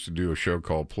Maher used to do a show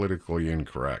called Politically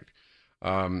Incorrect.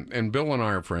 And Bill and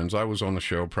I are friends. I was on the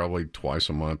show probably twice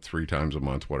a month, 3 times a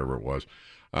month, whatever it was.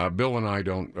 Bill and I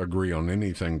don't agree on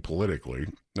anything politically.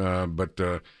 But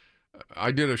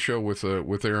I did a show with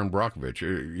Aaron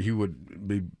Brockovich. He would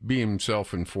be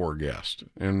himself and 4 guests.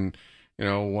 And,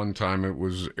 one time it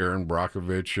was Aaron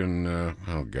Brockovich and,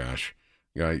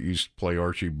 guy used to play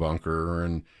Archie Bunker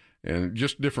and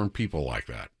just different people like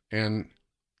that. And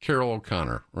Carol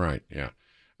O'Connor, right, yeah.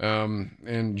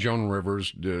 And Joan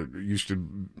Rivers used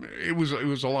to. It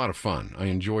was a lot of fun. I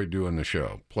enjoyed doing the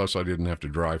show. Plus, I didn't have to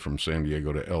drive from San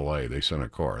Diego to L.A. They sent a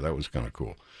car. That was kind of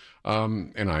cool.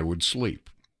 And I would sleep,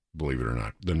 believe it or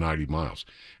not, the 90 miles.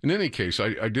 In any case,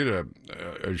 I did a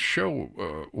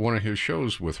show, one of his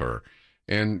shows with her,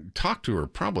 and talked to her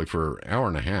probably for an hour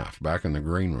and a half back in the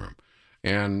green room.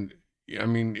 And I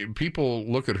mean, people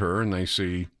look at her and they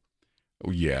see.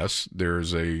 Yes,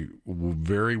 there's a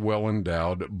very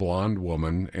well-endowed blonde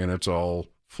woman, and it's all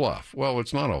fluff. Well,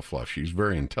 it's not all fluff. She's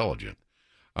very intelligent,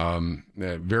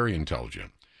 very intelligent.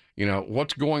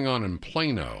 What's going on in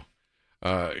Plano,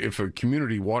 if a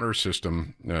community water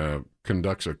system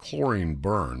conducts a chlorine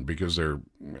burn because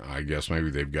I guess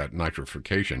maybe they've got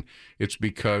nitrification, it's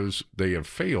because they have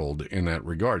failed in that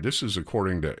regard. This is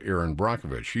according to Erin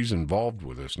Brockovich. She's involved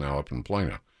with this now up in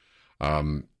Plano.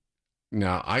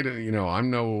 Now,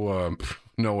 I'm no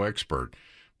expert,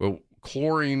 but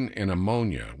chlorine and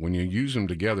ammonia, when you use them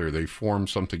together, they form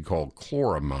something called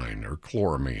chloramine or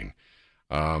chloramine.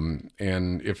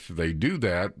 And if they do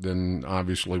that, then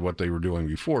obviously what they were doing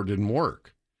before didn't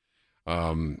work.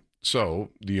 So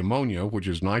the ammonia, which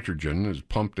is nitrogen, is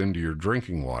pumped into your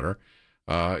drinking water.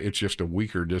 It's just a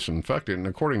weaker disinfectant, and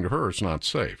according to her, it's not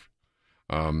safe.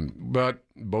 But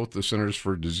both the Centers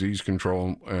for Disease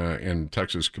Control and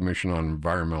Texas Commission on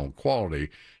Environmental Quality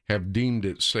have deemed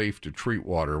it safe to treat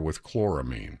water with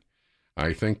chloramine.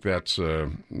 I think that's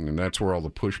where all the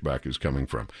pushback is coming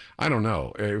from. I don't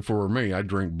know. If it were me, I'd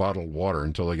drink bottled water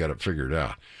until they got it figured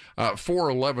out.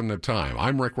 4:11 the time.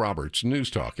 I'm Rick Roberts,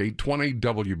 News Talk 820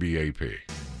 WBAP.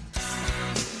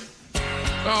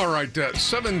 All right,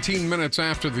 17 minutes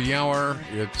after the hour,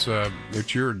 it's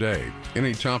your day.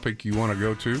 Any topic you want to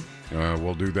go to,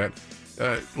 we'll do that.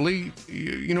 Lee,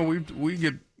 we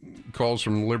get calls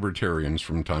from libertarians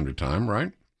from time to time,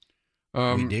 right?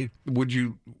 We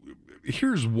do.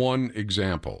 Here's one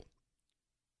example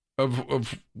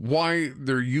of why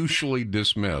they're usually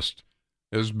dismissed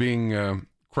as being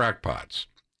crackpots.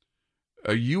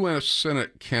 A U.S.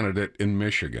 Senate candidate in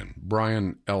Michigan,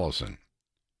 Brian Ellison,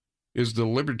 is the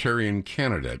libertarian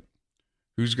candidate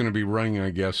who's going to be running, I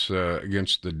guess,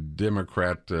 against the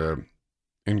Democrat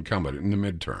incumbent in the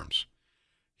midterms.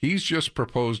 He's just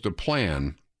proposed a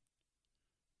plan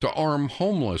to arm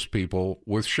homeless people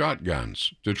with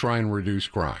shotguns to try and reduce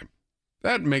crime.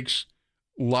 That makes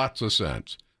lots of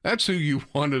sense. That's who you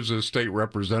want as a state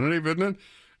representative, isn't it?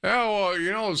 Yeah, well,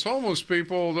 those homeless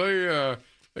people, they're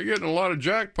getting a lot of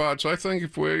jackpots. I think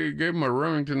if we gave them a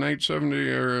Remington 870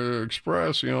 or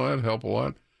Express, that'd help a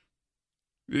lot.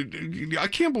 I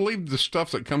can't believe the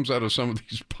stuff that comes out of some of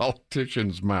these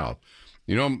politicians' mouth.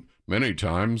 Many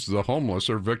times the homeless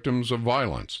are victims of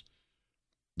violence.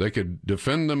 They could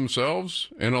defend themselves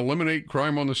and eliminate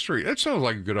crime on the street. That sounds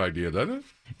like a good idea, doesn't it?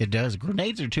 It does.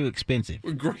 Grenades are too expensive.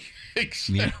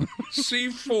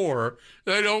 C4,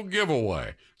 they don't give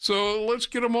away. So let's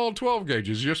get them all 12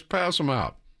 gauges. Just pass them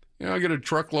out. Get a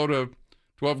truckload of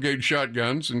 12-gauge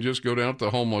shotguns and just go down to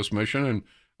the homeless mission and,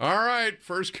 all right,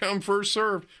 first come, first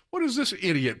served. What is this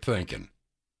idiot thinking?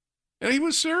 And he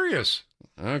was serious.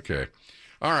 Okay.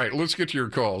 All right, let's get to your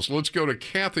calls. Let's go to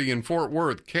Kathy in Fort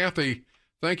Worth. Kathy,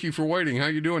 thank you for waiting. How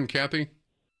you doing, Kathy?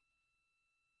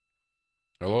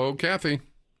 Hello, Kathy.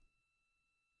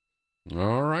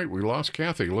 All right, we lost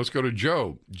Kathy. Let's go to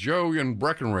Joe. Joe in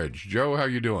Breckenridge. Joe, how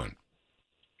you doing?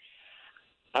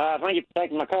 Thank you for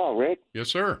taking my call, Rick. Yes,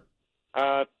 sir.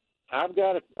 I've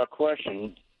got a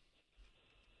question.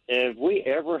 Have we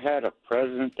ever had a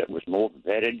president that was more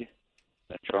vetted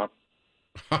than Trump?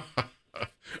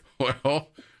 Well,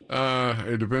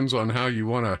 it depends on how you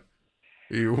want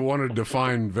to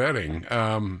define vetting.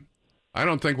 I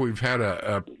don't think we've had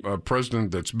a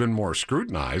president that's been more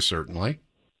scrutinized, certainly.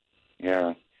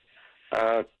 Yeah.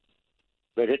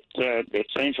 But it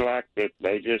seems like that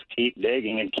they just keep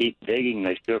digging and keep digging.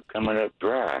 They still coming up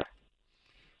dry.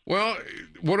 Well,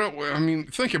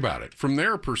 think about it. From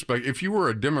their perspective, if you were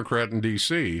a Democrat in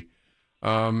D.C.,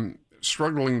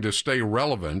 struggling to stay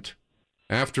relevant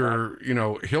after,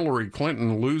 Hillary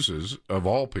Clinton loses, of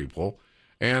all people,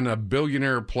 and a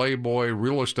billionaire playboy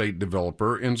real estate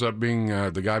developer ends up being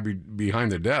the guy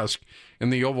behind the desk in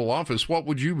the Oval Office, what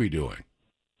would you be doing?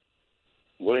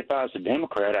 Well, if I was a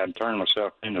Democrat, I'd turn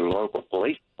myself into the local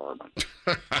police department.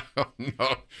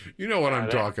 No, you know what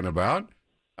I'm talking about.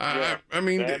 Yeah,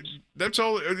 that's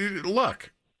all.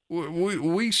 Look,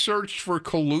 We searched for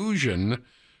collusion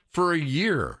for a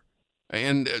year.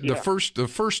 And the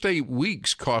first 8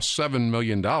 weeks cost $7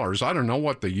 million. I don't know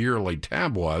what the yearly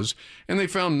tab was, and they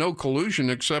found no collusion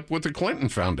except with the Clinton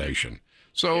Foundation.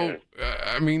 So,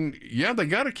 I mean, they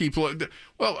got to keep. Well,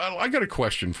 I got a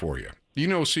question for you. You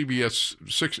know CBS,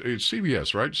 it's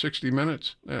CBS, right? 60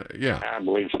 Minutes? Yeah. I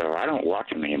believe so. I don't watch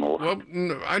them anymore. Well,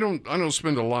 no, I don't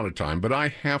spend a lot of time, but I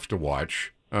have to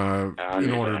watch in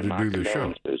order to do the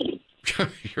show.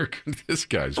 This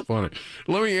guy's funny.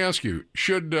 Let me ask you,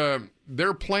 should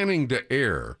they're planning to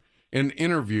air an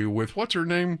interview with, what's her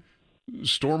name?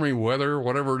 Stormy Weather,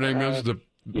 whatever her name is.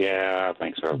 I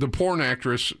think so. The porn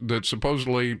actress that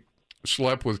supposedly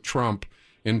slept with Trump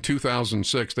in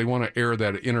 2006. They want to air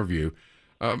that interview.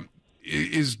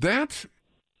 Is that,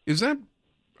 I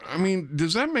mean,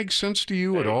 does that make sense to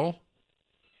you at all?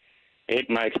 It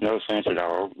makes no sense at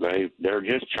all. They're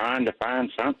just trying to find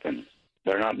something.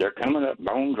 They're coming up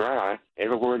bone dry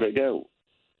everywhere they go.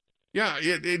 Yeah,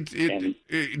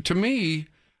 to me,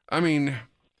 I mean,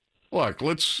 look,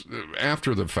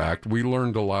 after the fact, we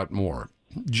learned a lot more.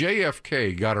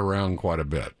 JFK got around quite a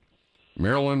bit.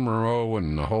 Marilyn Monroe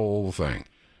and the whole thing.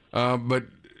 But,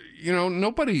 you know,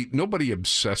 nobody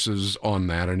obsesses on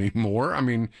that anymore. I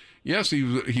mean, yes,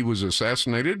 he was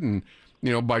assassinated, and,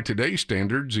 you know, by today's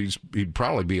standards, he'd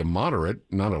probably be a moderate,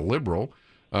 not a liberal.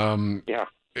 You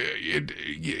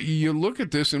look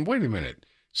at this and wait a minute.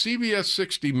 CBS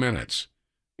 60 Minutes,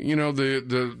 you know,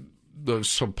 the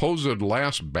supposed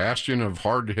last bastion of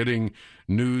hard-hitting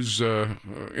news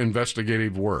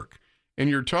investigative work, and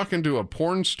you're talking to a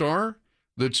porn star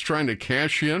that's trying to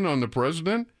cash in on the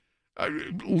president?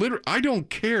 I don't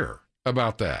care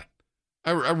about that.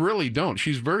 I really don't.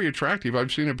 She's very attractive.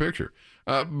 I've seen a picture.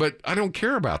 But I don't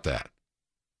care about that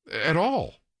at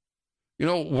all. You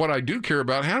know, what I do care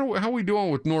about, how are we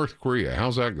doing with North Korea?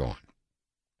 How's that going?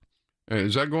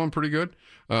 Is that going pretty good?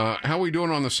 How are we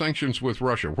doing on the sanctions with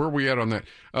Russia? Where are we at on that?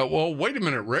 Well, wait a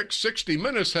minute, Rick. 60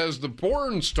 Minutes has the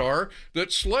porn star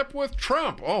that slept with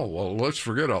Trump. Oh, well, let's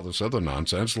forget all this other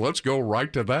nonsense. Let's go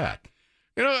right to that.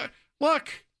 You know,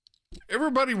 look,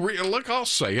 everybody, look, I'll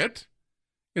say it.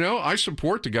 You know, I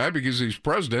support the guy because he's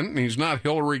president and he's not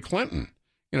Hillary Clinton.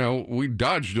 You know, we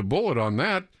dodged a bullet on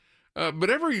that. But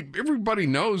everybody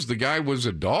knows the guy was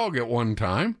a dog at one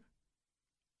time.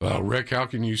 Well, Rick, how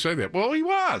can you say that? Well, he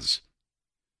was.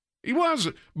 He was.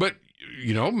 But,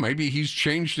 you know, maybe he's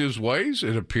changed his ways.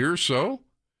 It appears so.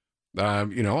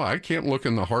 You know, I can't look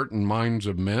in the heart and minds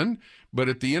of men. But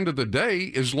at the end of the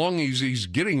day, as long as he's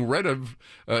getting rid of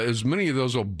as many of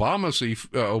those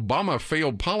Obama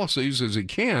failed policies as he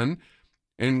can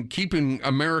and keeping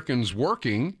Americans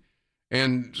working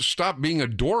and stop being a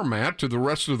doormat to the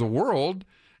rest of the world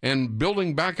and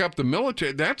building back up the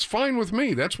military, that's fine with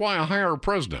me. That's why I hire a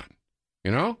president,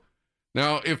 you know?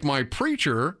 Now, if my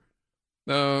preacher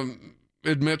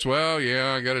admits, well,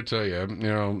 yeah, I got to tell you, you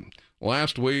know,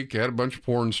 last week I had a bunch of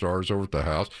porn stars over at the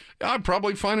house, I'd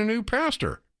probably find a new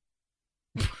pastor.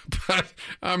 But,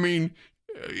 I mean,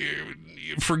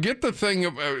 forget the thing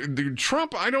of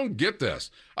Trump. I don't get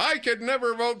this. I could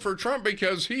never vote for Trump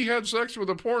because he had sex with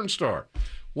a porn star.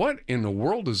 What in the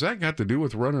world does that got to do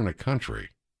with running a country?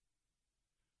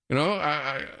 You know,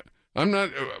 I'm not,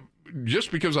 just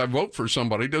because I vote for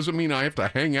somebody doesn't mean I have to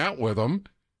hang out with them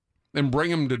and bring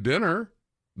them to dinner,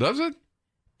 does it?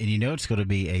 And you know it's going to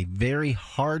be a very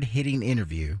hard-hitting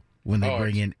interview when they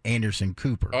bring in Anderson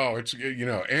Cooper. Oh, it's, you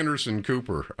know, Anderson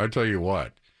Cooper, I tell you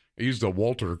what. He's the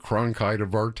Walter Cronkite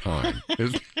of our time.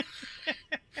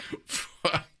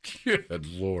 Good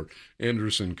Lord.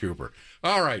 Anderson Cooper.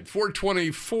 All right,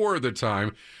 4:24 the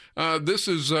time. This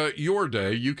is your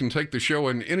day. You can take the show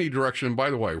in any direction. By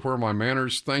the way, where are my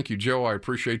manners? Thank you, Joe. I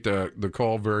appreciate the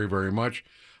call very, very much.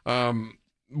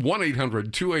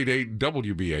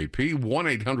 1-800-288-WBAP,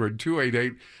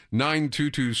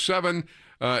 1-800-288-9227.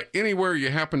 Anywhere you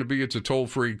happen to be, it's a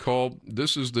toll-free call.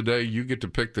 This is the day you get to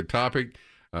pick the topic.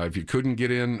 If you couldn't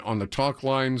get in on the talk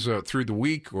lines through the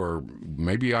week, or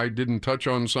maybe I didn't touch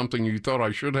on something you thought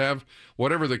I should have,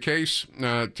 whatever the case,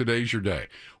 today's your day.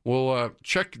 We'll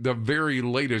check the very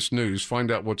latest news, find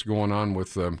out what's going on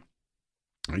with,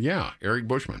 Eric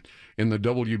Bushman in the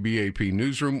WBAP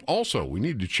newsroom. Also, we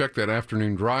need to check that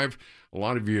afternoon drive. A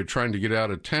lot of you are trying to get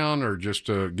out of town or just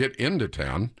get into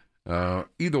town.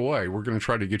 Either way, we're going to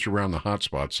try to get you around the hot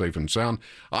spot safe and sound.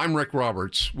 I'm Rick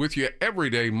Roberts with you every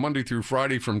day, Monday through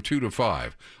Friday from 2 to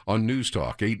 5 on News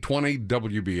Talk 820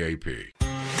 WBAP.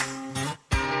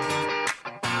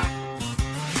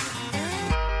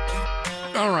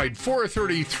 All right,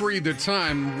 4:33 the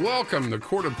time. Welcome, the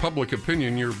Court of Public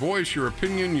Opinion. Your voice, your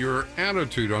opinion, your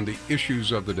attitude on the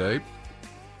issues of the day.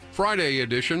 Friday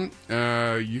edition.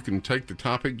 You can take the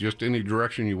topic just any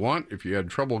direction you want. If you had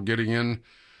trouble getting in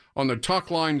on the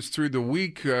talk lines through the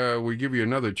week, we give you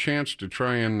another chance to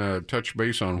try and touch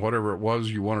base on whatever it was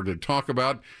you wanted to talk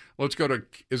about. Let's go to,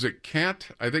 is it Kat?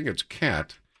 I think it's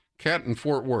Kat. Kat in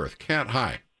Fort Worth. Kat,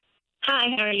 hi.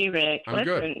 Hi, how are you, Rick? I'm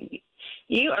good.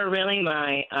 You are really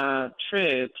my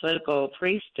true political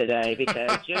priest today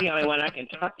because you're the only one I can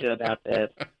talk to about this.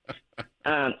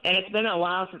 And it's been a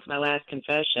while since my last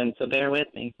confession, so bear with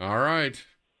me. All right.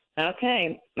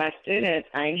 Okay. My students,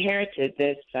 I inherited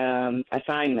this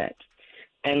assignment,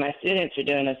 and my students are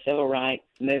doing a civil rights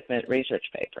movement research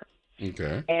paper.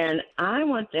 Okay. And I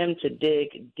want them to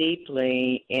dig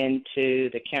deeply into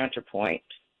the counterpoint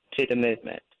to the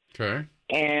movement. Okay.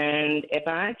 And if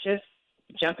I just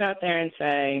jump out there and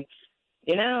say,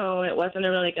 you know, it wasn't a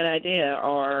really good idea,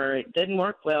 or it didn't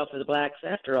work well for the blacks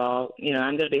after all, you know,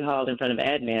 I'm going to be hauled in front of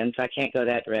admin, so I can't go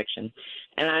that direction.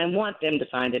 And I want them to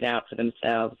find it out for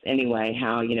themselves anyway,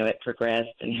 how, you know, it progressed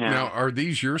and how. Now, are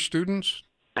these your students?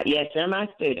 Yes, they're my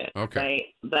students.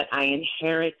 Okay. But I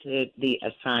inherited the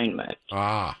assignment.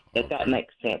 If that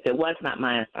makes sense. It was not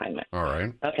my assignment. All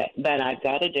right. Okay, but I've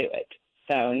got to do it.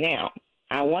 So now,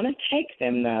 I want to take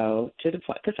them, though, to the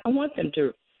point, because I want them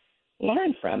to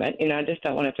learn from it. You know, I just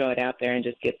don't want to throw it out there and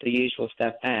just get the usual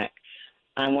stuff back.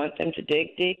 I want them to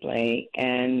dig deeply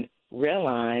and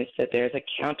realize that there's a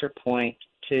counterpoint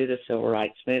to the civil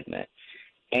rights movement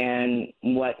and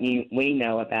what we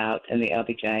know about in the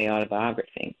LBJ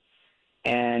autobiography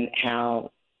and how,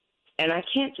 and I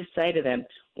can't just say to them,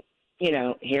 you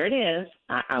know, here it is.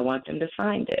 I want them to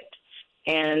find it.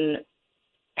 And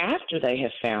after they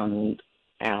have found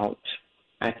out,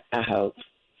 I hope,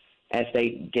 as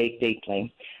they dig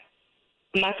deeply.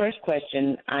 My first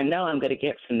question I know I'm going to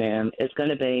get from them is going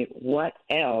to be, what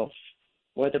else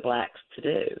were the blacks to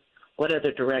do? What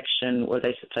other direction were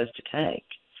they supposed to take?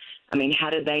 I mean, how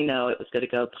did they know it was going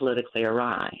to go politically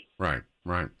awry? Right,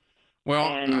 right.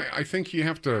 Well, I think you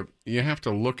have to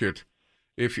look at,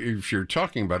 if you're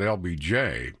talking about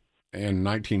LBJ in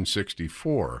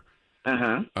 1964,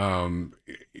 I am.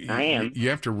 You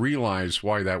have to realize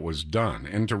why that was done.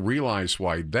 And to realize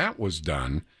why that was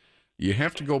done, you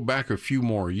have to go back a few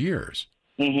more years.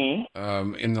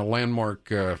 Mm-hmm. In the landmark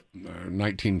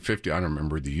 1950, I don't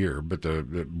remember the year, but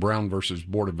the Brown versus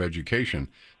Board of Education,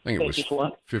 I think it was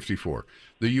 54.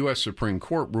 The U.S. Supreme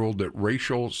Court ruled that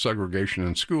racial segregation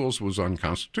in schools was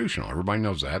unconstitutional. Everybody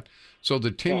knows that. So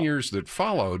the 10 years that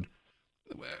followed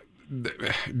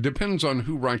depends on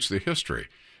who writes the history.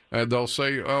 They'll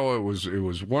say, oh, it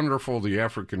was wonderful. The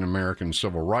African-American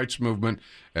civil rights movement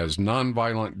as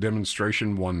nonviolent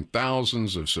demonstration won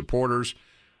thousands of supporters.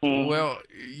 Well,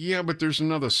 yeah, but there's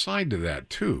another side to that,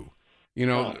 too. You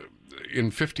know,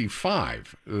 in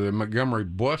 55, the Montgomery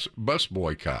bus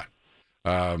boycott,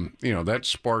 you know, that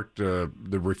sparked the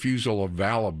refusal of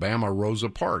Alabama Rosa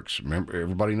Parks. Remember,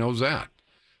 everybody knows that.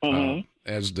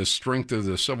 As the strength of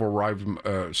the civil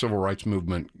rights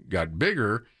movement got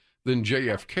bigger, then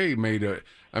JFK made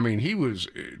he was,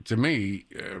 to me,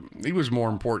 he was more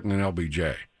important than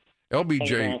LBJ.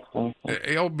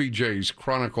 LBJ's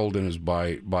chronicled in his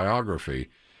biography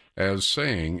as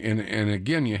saying, and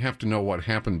again, you have to know what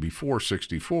happened before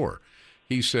 64.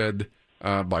 He said,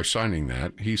 by signing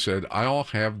that, he said, I'll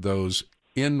have those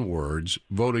N-words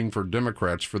voting for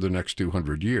Democrats for the next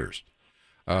 200 years.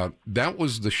 That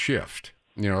was the shift.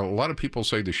 You know, a lot of people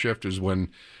say the shift is when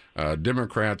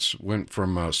Democrats went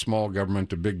from small government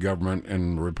to big government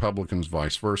and Republicans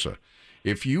vice versa.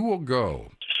 If you will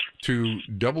go to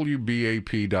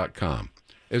WBAP.com,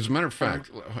 as a matter of fact,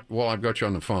 while I've got you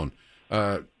on the phone,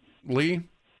 Lee,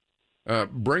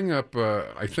 bring up,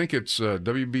 I think it's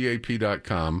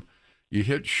WBAP.com. You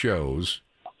hit shows,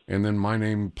 and then my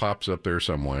name pops up there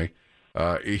some way.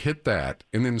 You hit that,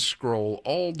 and then scroll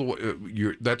all the way.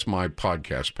 That's my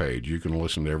podcast page. You can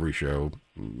listen to every show,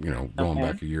 you know, going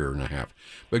back a year and a half.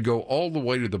 But go all the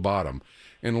way to the bottom.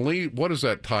 And Lee, what is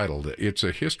that titled? It's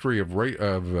a history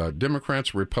of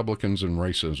Democrats, Republicans, and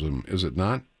racism. Is it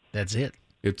not? That's it.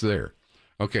 It's there.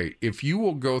 Okay, if you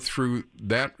will go through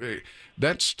that,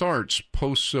 that starts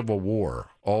post-Civil War,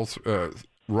 all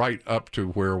right up to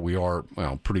where we are,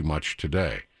 well, pretty much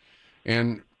today.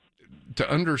 And to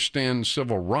understand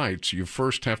civil rights, you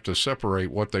first have to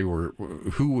separate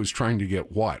who was trying to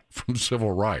get what from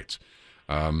civil rights.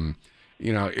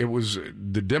 You know, it was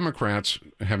the Democrats,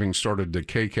 having started the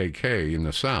KKK in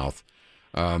the South,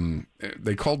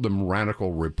 They called them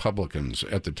radical Republicans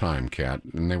at the time, Kat,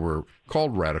 and they were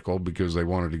called radical because they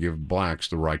wanted to give blacks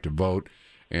the right to vote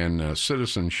and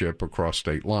citizenship across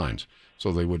state lines,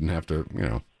 so they wouldn't have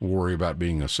to, worry about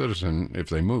being a citizen if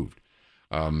they moved.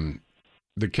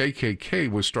 The KKK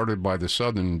was started by the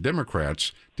Southern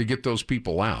Democrats to get those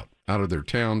people out of their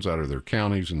towns, out of their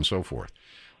counties, and so forth.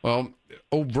 Well,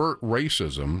 overt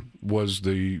racism was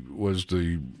the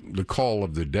call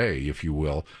of the day, if you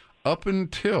will, up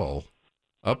until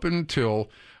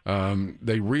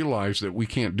they realized that we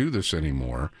can't do this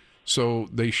anymore. So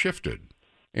they shifted,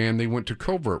 and they went to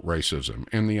covert racism.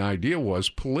 And the idea was,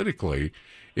 politically,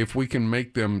 if we can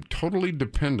make them totally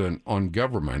dependent on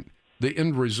government, the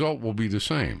end result will be the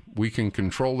same. We can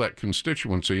control that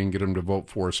constituency and get them to vote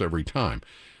for us every time.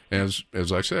 As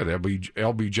I said,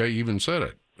 LBJ even said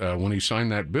it when he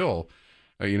signed that bill.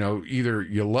 Either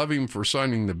you love him for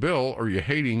signing the bill or you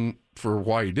hate him for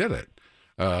why he did it.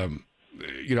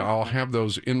 I'll have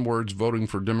those N-words voting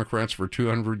for Democrats for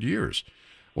 200 years.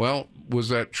 Well, was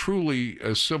that truly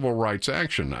a civil rights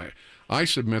action? I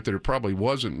submit that it probably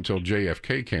wasn't until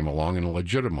JFK came along and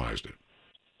legitimized it.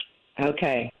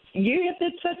 Okay. You have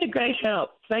been such a great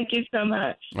help. Thank you so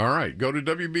much. All right. Go to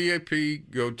WBAP,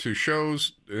 go to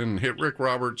shows, and hit Rick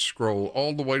Roberts, scroll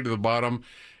all the way to the bottom.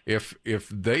 If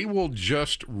they will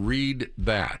just read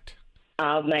that.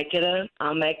 I'll make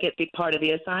it be part of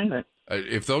the assignment.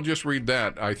 If they'll just read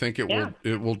that, I think it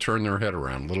will turn their head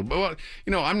around a little bit.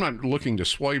 Well, I'm not looking to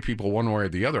sway people one way or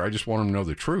the other. I just want them to know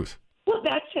the truth. Well,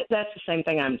 that's it. That's the same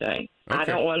thing I'm doing. Okay. I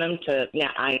don't want them to. Yeah,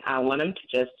 I want them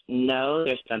to just know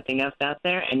there's something else out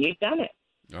there, and you've done it.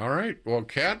 All right. Well,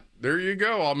 Kat, there you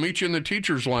go. I'll meet you in the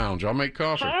teacher's lounge. I'll make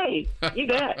coffee. Hey, you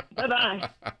bet. Bye-bye.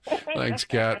 Thanks,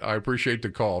 Kat. I appreciate the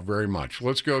call very much.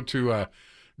 Let's go to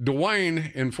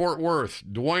Dwayne in Fort Worth.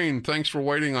 Dwayne, thanks for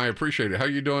waiting. I appreciate it. How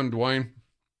you doing, Dwayne?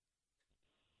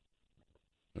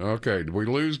 Okay. Did we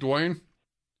lose Dwayne?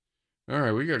 All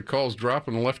right. We got calls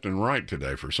dropping left and right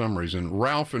today for some reason.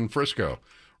 Ralph in Frisco.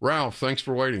 Ralph, thanks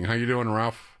for waiting. How you doing,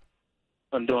 Ralph?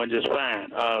 I'm doing just fine.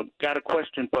 Got a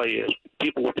question for you.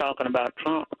 People were talking about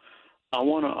Trump. I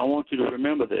want you to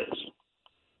remember this.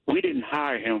 We didn't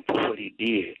hire him for what he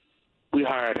did. We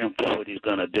hired him for what he's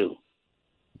going to do.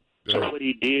 So what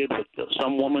he did with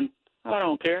some woman, I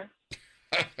don't care.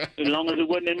 As long as it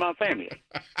wasn't in my family.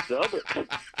 The other,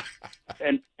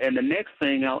 and the next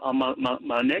thing,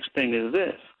 my next thing is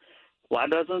this. Why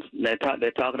doesn't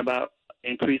they're talking about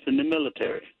increasing the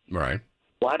military? Right.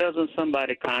 Why doesn't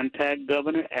somebody contact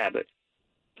Governor Abbott,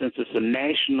 since it's a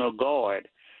National Guard,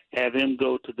 have him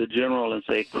go to the general and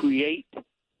say, create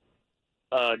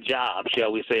a job,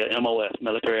 shall we say, a MOS,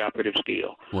 military operative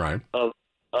skill, right, of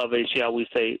a, shall we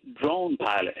say, drone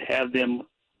pilot. Have them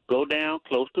go down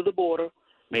close to the border,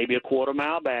 maybe a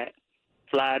quarter-mile back,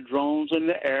 fly drones in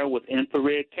the air with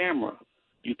infrared camera.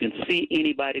 You can see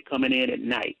anybody coming in at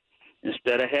night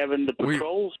instead of having the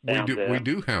patrols down there. We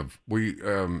do have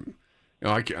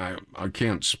I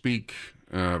can't speak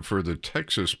for the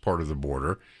Texas part of the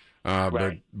border,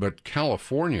 right. but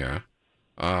California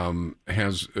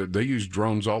has they use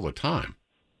drones all the time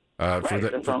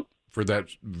for that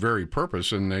very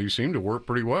purpose, and they seem to work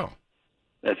pretty well.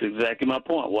 That's exactly my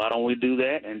point. Why don't we do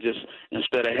that and just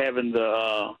instead of having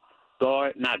the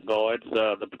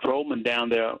the patrolmen down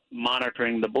there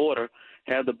monitoring the border,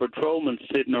 have the patrolmen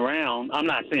sitting around. I'm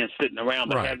not saying sitting around,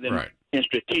 but have them in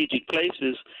strategic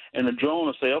places, and the drone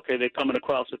will say, okay, they're coming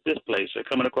across at this place, they're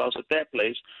coming across at that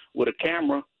place with a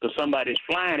camera because somebody's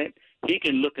flying it. He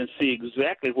can look and see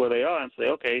exactly where they are and say,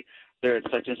 okay, they're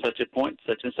at such and such a point,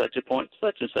 such and such a point,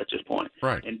 such and such a point,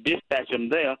 right, and dispatch them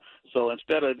there. So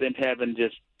instead of them having to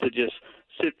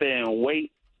sit there and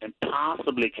wait and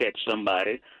possibly catch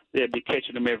somebody, they'll be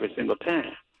catching them every single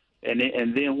time. And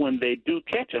then when they do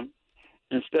catch them,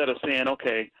 instead of saying,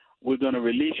 okay, we're going to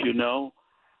release you, no,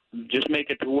 just make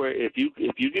it to where if you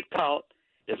get caught,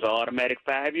 it's an automatic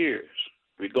 5 years,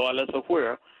 regardless of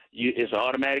where. It's an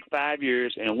automatic 5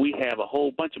 years, and we have a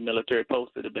whole bunch of military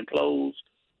posts that have been closed.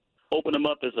 Open them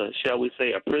up as shall we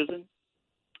say, a prison.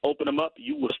 Open them up.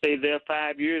 You will stay there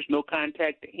 5 years, no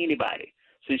contact to anybody.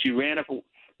 Since you ran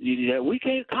we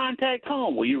can't contact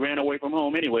home. Well, you ran away from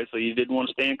home anyway, so you didn't want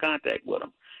to stay in contact with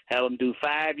them. Have them do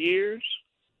 5 years,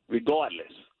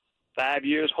 regardless. 5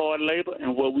 years hard labor,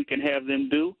 and what we can have them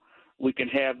do, we can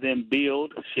have them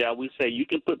build, shall we say, you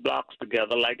can put blocks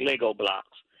together like Lego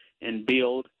blocks and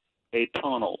build a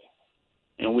tunnel.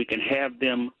 And we can have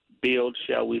them build,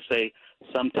 shall we say,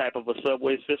 some type of a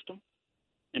subway system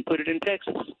and put it in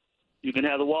Texas. You can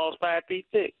have the walls 5 feet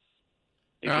thick.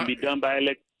 It can be done by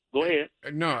Go ahead.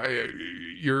 No,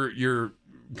 you're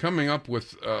coming up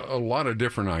with a lot of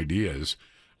different ideas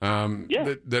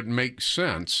that make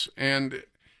sense. And,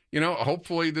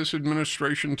 hopefully this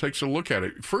administration takes a look at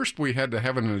it. First, we had to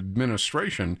have an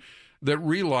administration that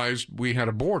realized we had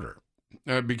a border.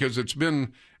 Because it's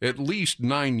been at least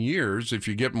 9 years, if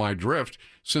you get my drift,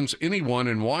 since anyone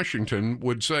in Washington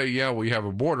would say, yeah, we have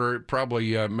a border. It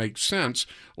probably makes sense.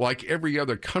 Like every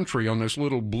other country on this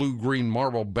little blue-green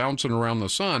marble bouncing around the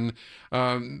sun,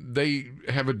 they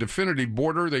have a definitive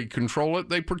border. They control it.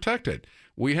 They protect it.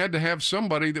 We had to have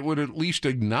somebody that would at least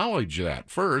acknowledge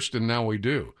that first, and now we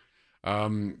do.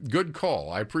 Good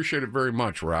call. I appreciate it very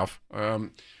much, Ralph. I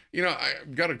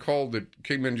got a call that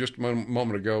came in just a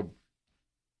moment ago.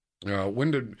 When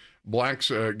did blacks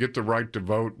get the right to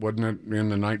vote? Wasn't it in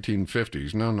the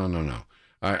 1950s? No.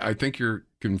 I think you're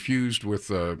confused with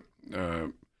the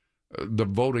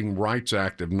Voting Rights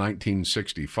Act of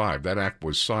 1965. That act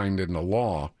was signed into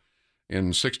law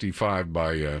in 65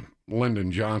 by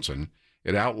Lyndon Johnson.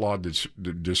 It outlawed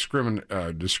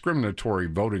the discriminatory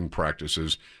voting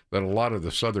practices that a lot of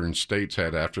the southern states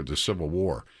had after the Civil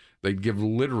War. They'd give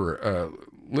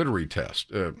literary tests.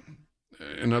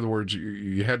 In other words,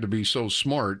 you had to be so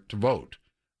smart to vote,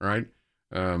 right?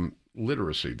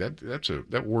 Literacy,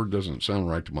 that word doesn't sound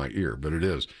right to my ear, but it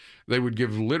is. They would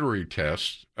give literacy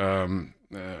tests. That's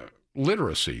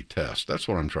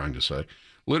what I'm trying to say.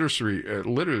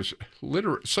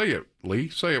 Say it, Lee.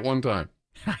 Say it one time.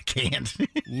 I can't.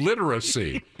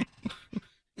 Literacy.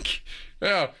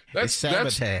 Yeah, that's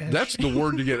the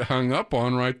word to get hung up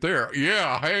on right there.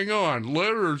 Yeah, hang on.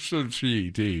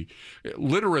 Literacy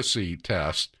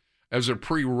test as a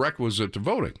prerequisite to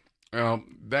voting. The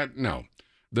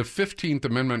 15th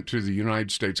Amendment to the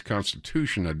United States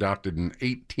Constitution, adopted in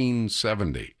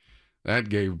 1870, that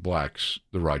gave blacks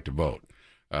the right to vote.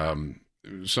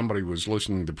 Somebody was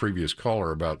listening to the previous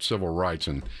caller about civil rights,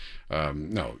 and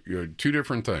two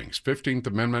different things. 15th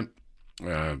Amendment.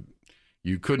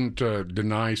 You couldn't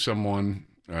deny someone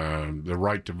the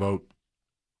right to vote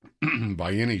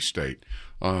by any state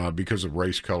because of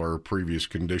race, color, previous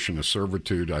condition of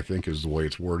servitude, I think is the way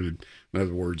it's worded. In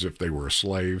other words, if they were a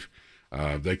slave,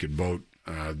 they could vote.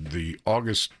 The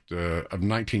August of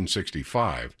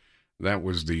 1965, that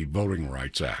was the Voting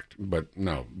Rights Act. But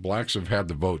no, blacks have had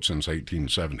the vote since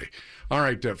 1870. All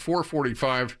right, at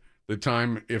 4:45 the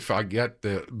time, if I get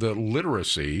the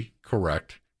literacy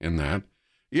correct in that.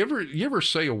 You ever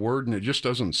say a word and it just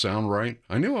doesn't sound right?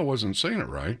 I knew I wasn't saying it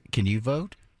right. Can you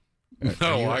vote?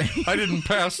 No, I didn't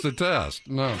pass the test.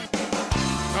 No.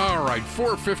 All right,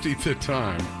 4:50 the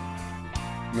time.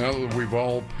 Now that we've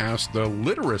all passed the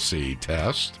literacy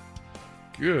test,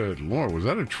 good Lord, was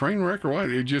that a train wreck or what?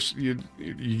 You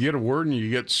get a word and you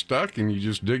get stuck and you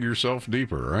just dig yourself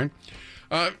deeper, right?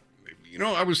 I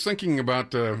was thinking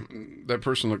about that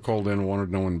person that called in and wanted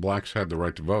to know when blacks had the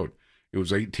right to vote. It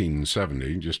was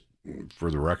 1870, just for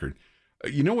the record.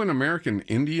 When American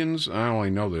Indians, I only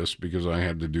know this because I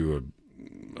had to do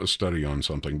a study on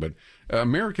something, but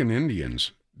American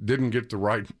Indians didn't get the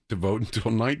right to vote until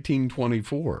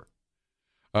 1924.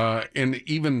 And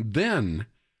even then,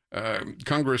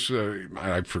 Congress,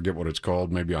 I forget what it's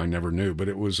called, maybe I never knew, but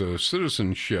it was a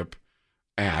Citizenship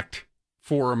Act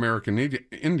for American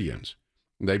Indians.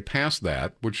 They passed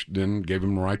that, which then gave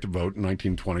them the right to vote in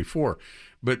 1924.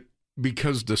 But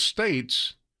because the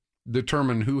states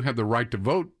determined who had the right to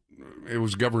vote, it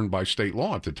was governed by state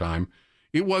law at the time.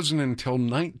 It wasn't until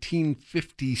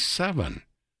 1957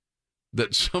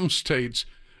 that some states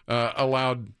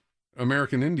allowed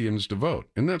American Indians to vote.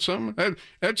 Isn't that something?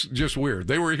 That's just weird.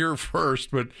 They were here first,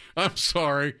 but I'm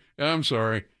sorry. Yeah,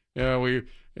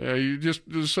 you just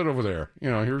sit over there.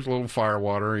 Here's a little fire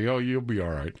water. You'll be all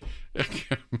right.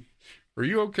 Are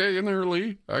you okay in there,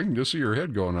 Lee? I can just see your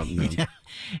head going up and down.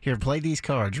 Here, play these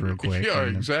cards real quick. Yeah,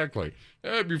 exactly.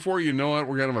 Before you know it,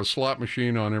 we're going to have a slot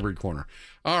machine on every corner.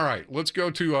 All right, let's go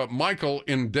to Michael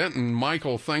in Denton.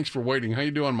 Michael, thanks for waiting. How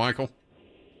you doing, Michael?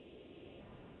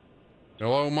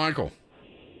 Hello, Michael.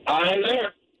 I'm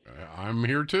there. I'm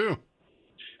here, too.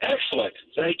 Excellent.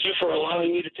 Thank you for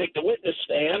allowing me to take the witness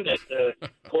stand at the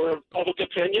Court of Public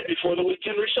Opinion before the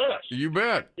weekend recess. You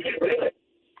bet.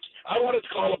 I wanted to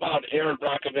call about Erin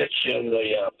Brockovich and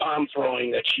the bomb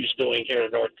throwing that she's doing here in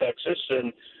North Texas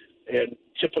in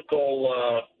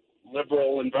typical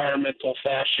liberal environmental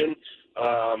fashion.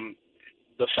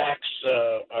 The facts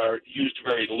are used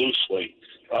very loosely.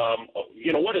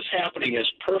 What is happening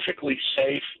is perfectly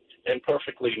safe and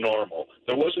perfectly normal.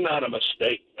 There was not a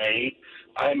mistake made.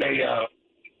 I'm a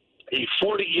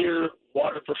 40-year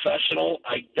water professional.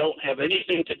 I don't have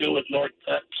anything to do with North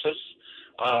Texas.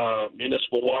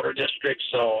 municipal water districts,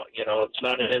 so, it's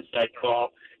not an inside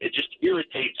call. It just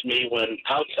irritates me when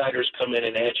outsiders come in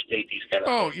and agitate these kind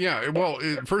of things. Oh, yeah. Well,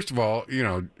 first of all,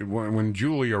 when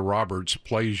Julia Roberts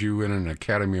plays you in an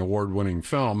Academy Award-winning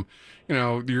film,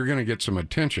 you're going to get some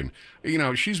attention.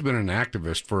 She's been an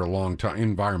activist for a long time,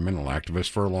 environmental activist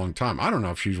for a long time. I don't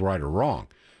know if she's right or wrong.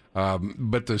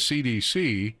 But the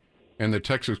CDC and the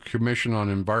Texas Commission on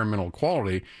Environmental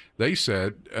Quality, they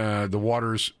said the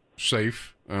water's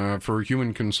safe for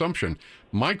human consumption.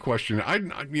 My question,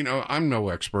 I'm no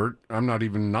expert. I'm not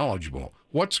even knowledgeable.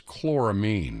 What's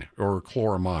chloramine or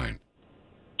chloramine?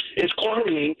 It's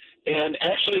chloramine, and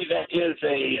actually that is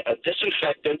a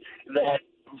disinfectant that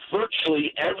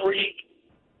virtually every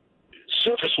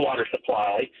surface water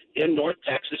supply in North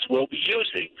Texas will be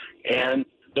using. And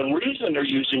the reason they're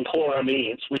using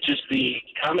chloramines, which is the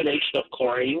combination of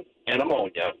chlorine and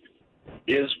ammonia,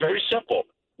 is very simple.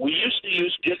 We used to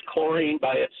use just chlorine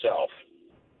by itself,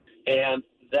 and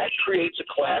that creates a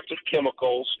class of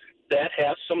chemicals that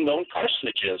have some known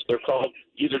carcinogens. They're called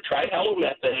either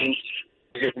trihalomethanes,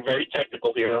 we're getting very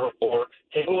technical here, or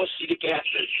haloacetic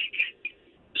acid.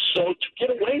 So to get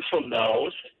away from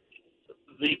those,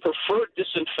 the preferred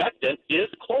disinfectant is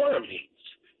chloramines.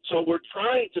 So we're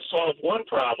trying to solve one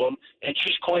problem, and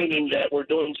she's claiming that we're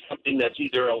doing something that's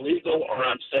either illegal or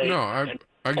unsafe. No,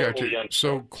 I got you.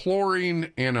 So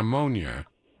chlorine and ammonia,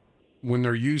 when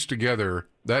they're used together,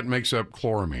 that makes up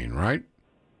chloramine, right?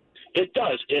 It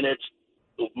does, and it's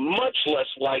much less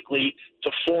likely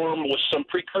to form with some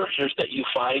precursors that you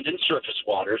find in surface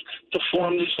waters to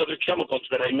form these other chemicals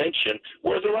that I mentioned,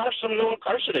 where there are some known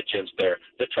carcinogens there,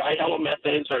 the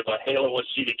trihalomethanes or the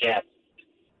haloacetic acid.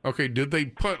 Okay,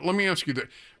 let me ask you that.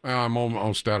 I'm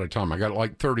almost out of time. I got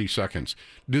like 30 seconds.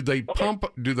 Do they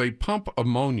pump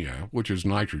ammonia, which is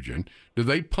nitrogen? Do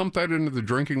they pump that into the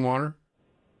drinking water?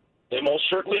 They most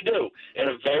certainly do, in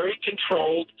a very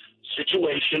controlled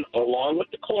situation along with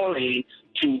the chlorine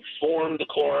to form the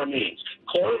chloramines.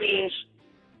 Chloramines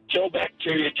kill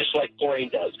bacteria just like chlorine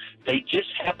does. They just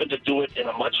happen to do it in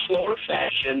a much slower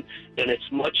fashion, and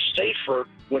it's much safer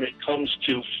when it comes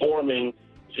to forming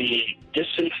the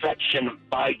disinfection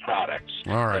byproducts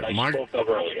that I spoke of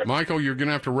earlier. Michael, you're going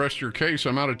to have to rest your case.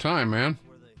 I'm out of time, man.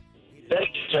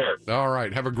 Thank you, sir. All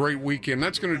right. Have a great weekend.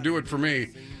 That's going to do it for me.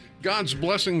 God's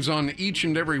blessings on each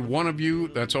and every one of you.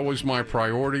 That's always my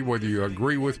priority, whether you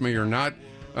agree with me or not.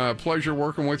 Pleasure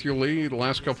working with you, Lee, the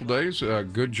last couple days.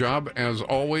 Good job, as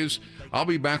always. I'll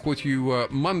be back with you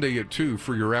Monday at 2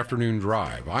 for your afternoon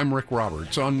drive. I'm Rick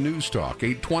Roberts on News Talk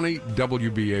 820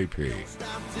 WBAP.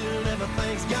 Stop till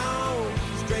everything's gone.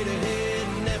 Straight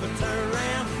ahead, never turn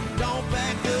around. Don't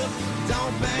back up,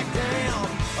 don't back down.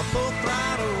 A full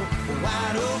throttle,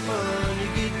 wide open. You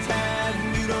get tired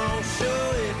and you don't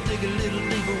show it. Dig a little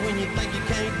deeper when you think you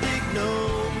can't dig no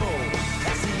more.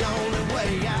 That's the only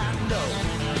way I know.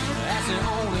 That's the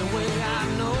only way I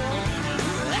know.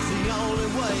 That's the only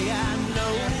way I know.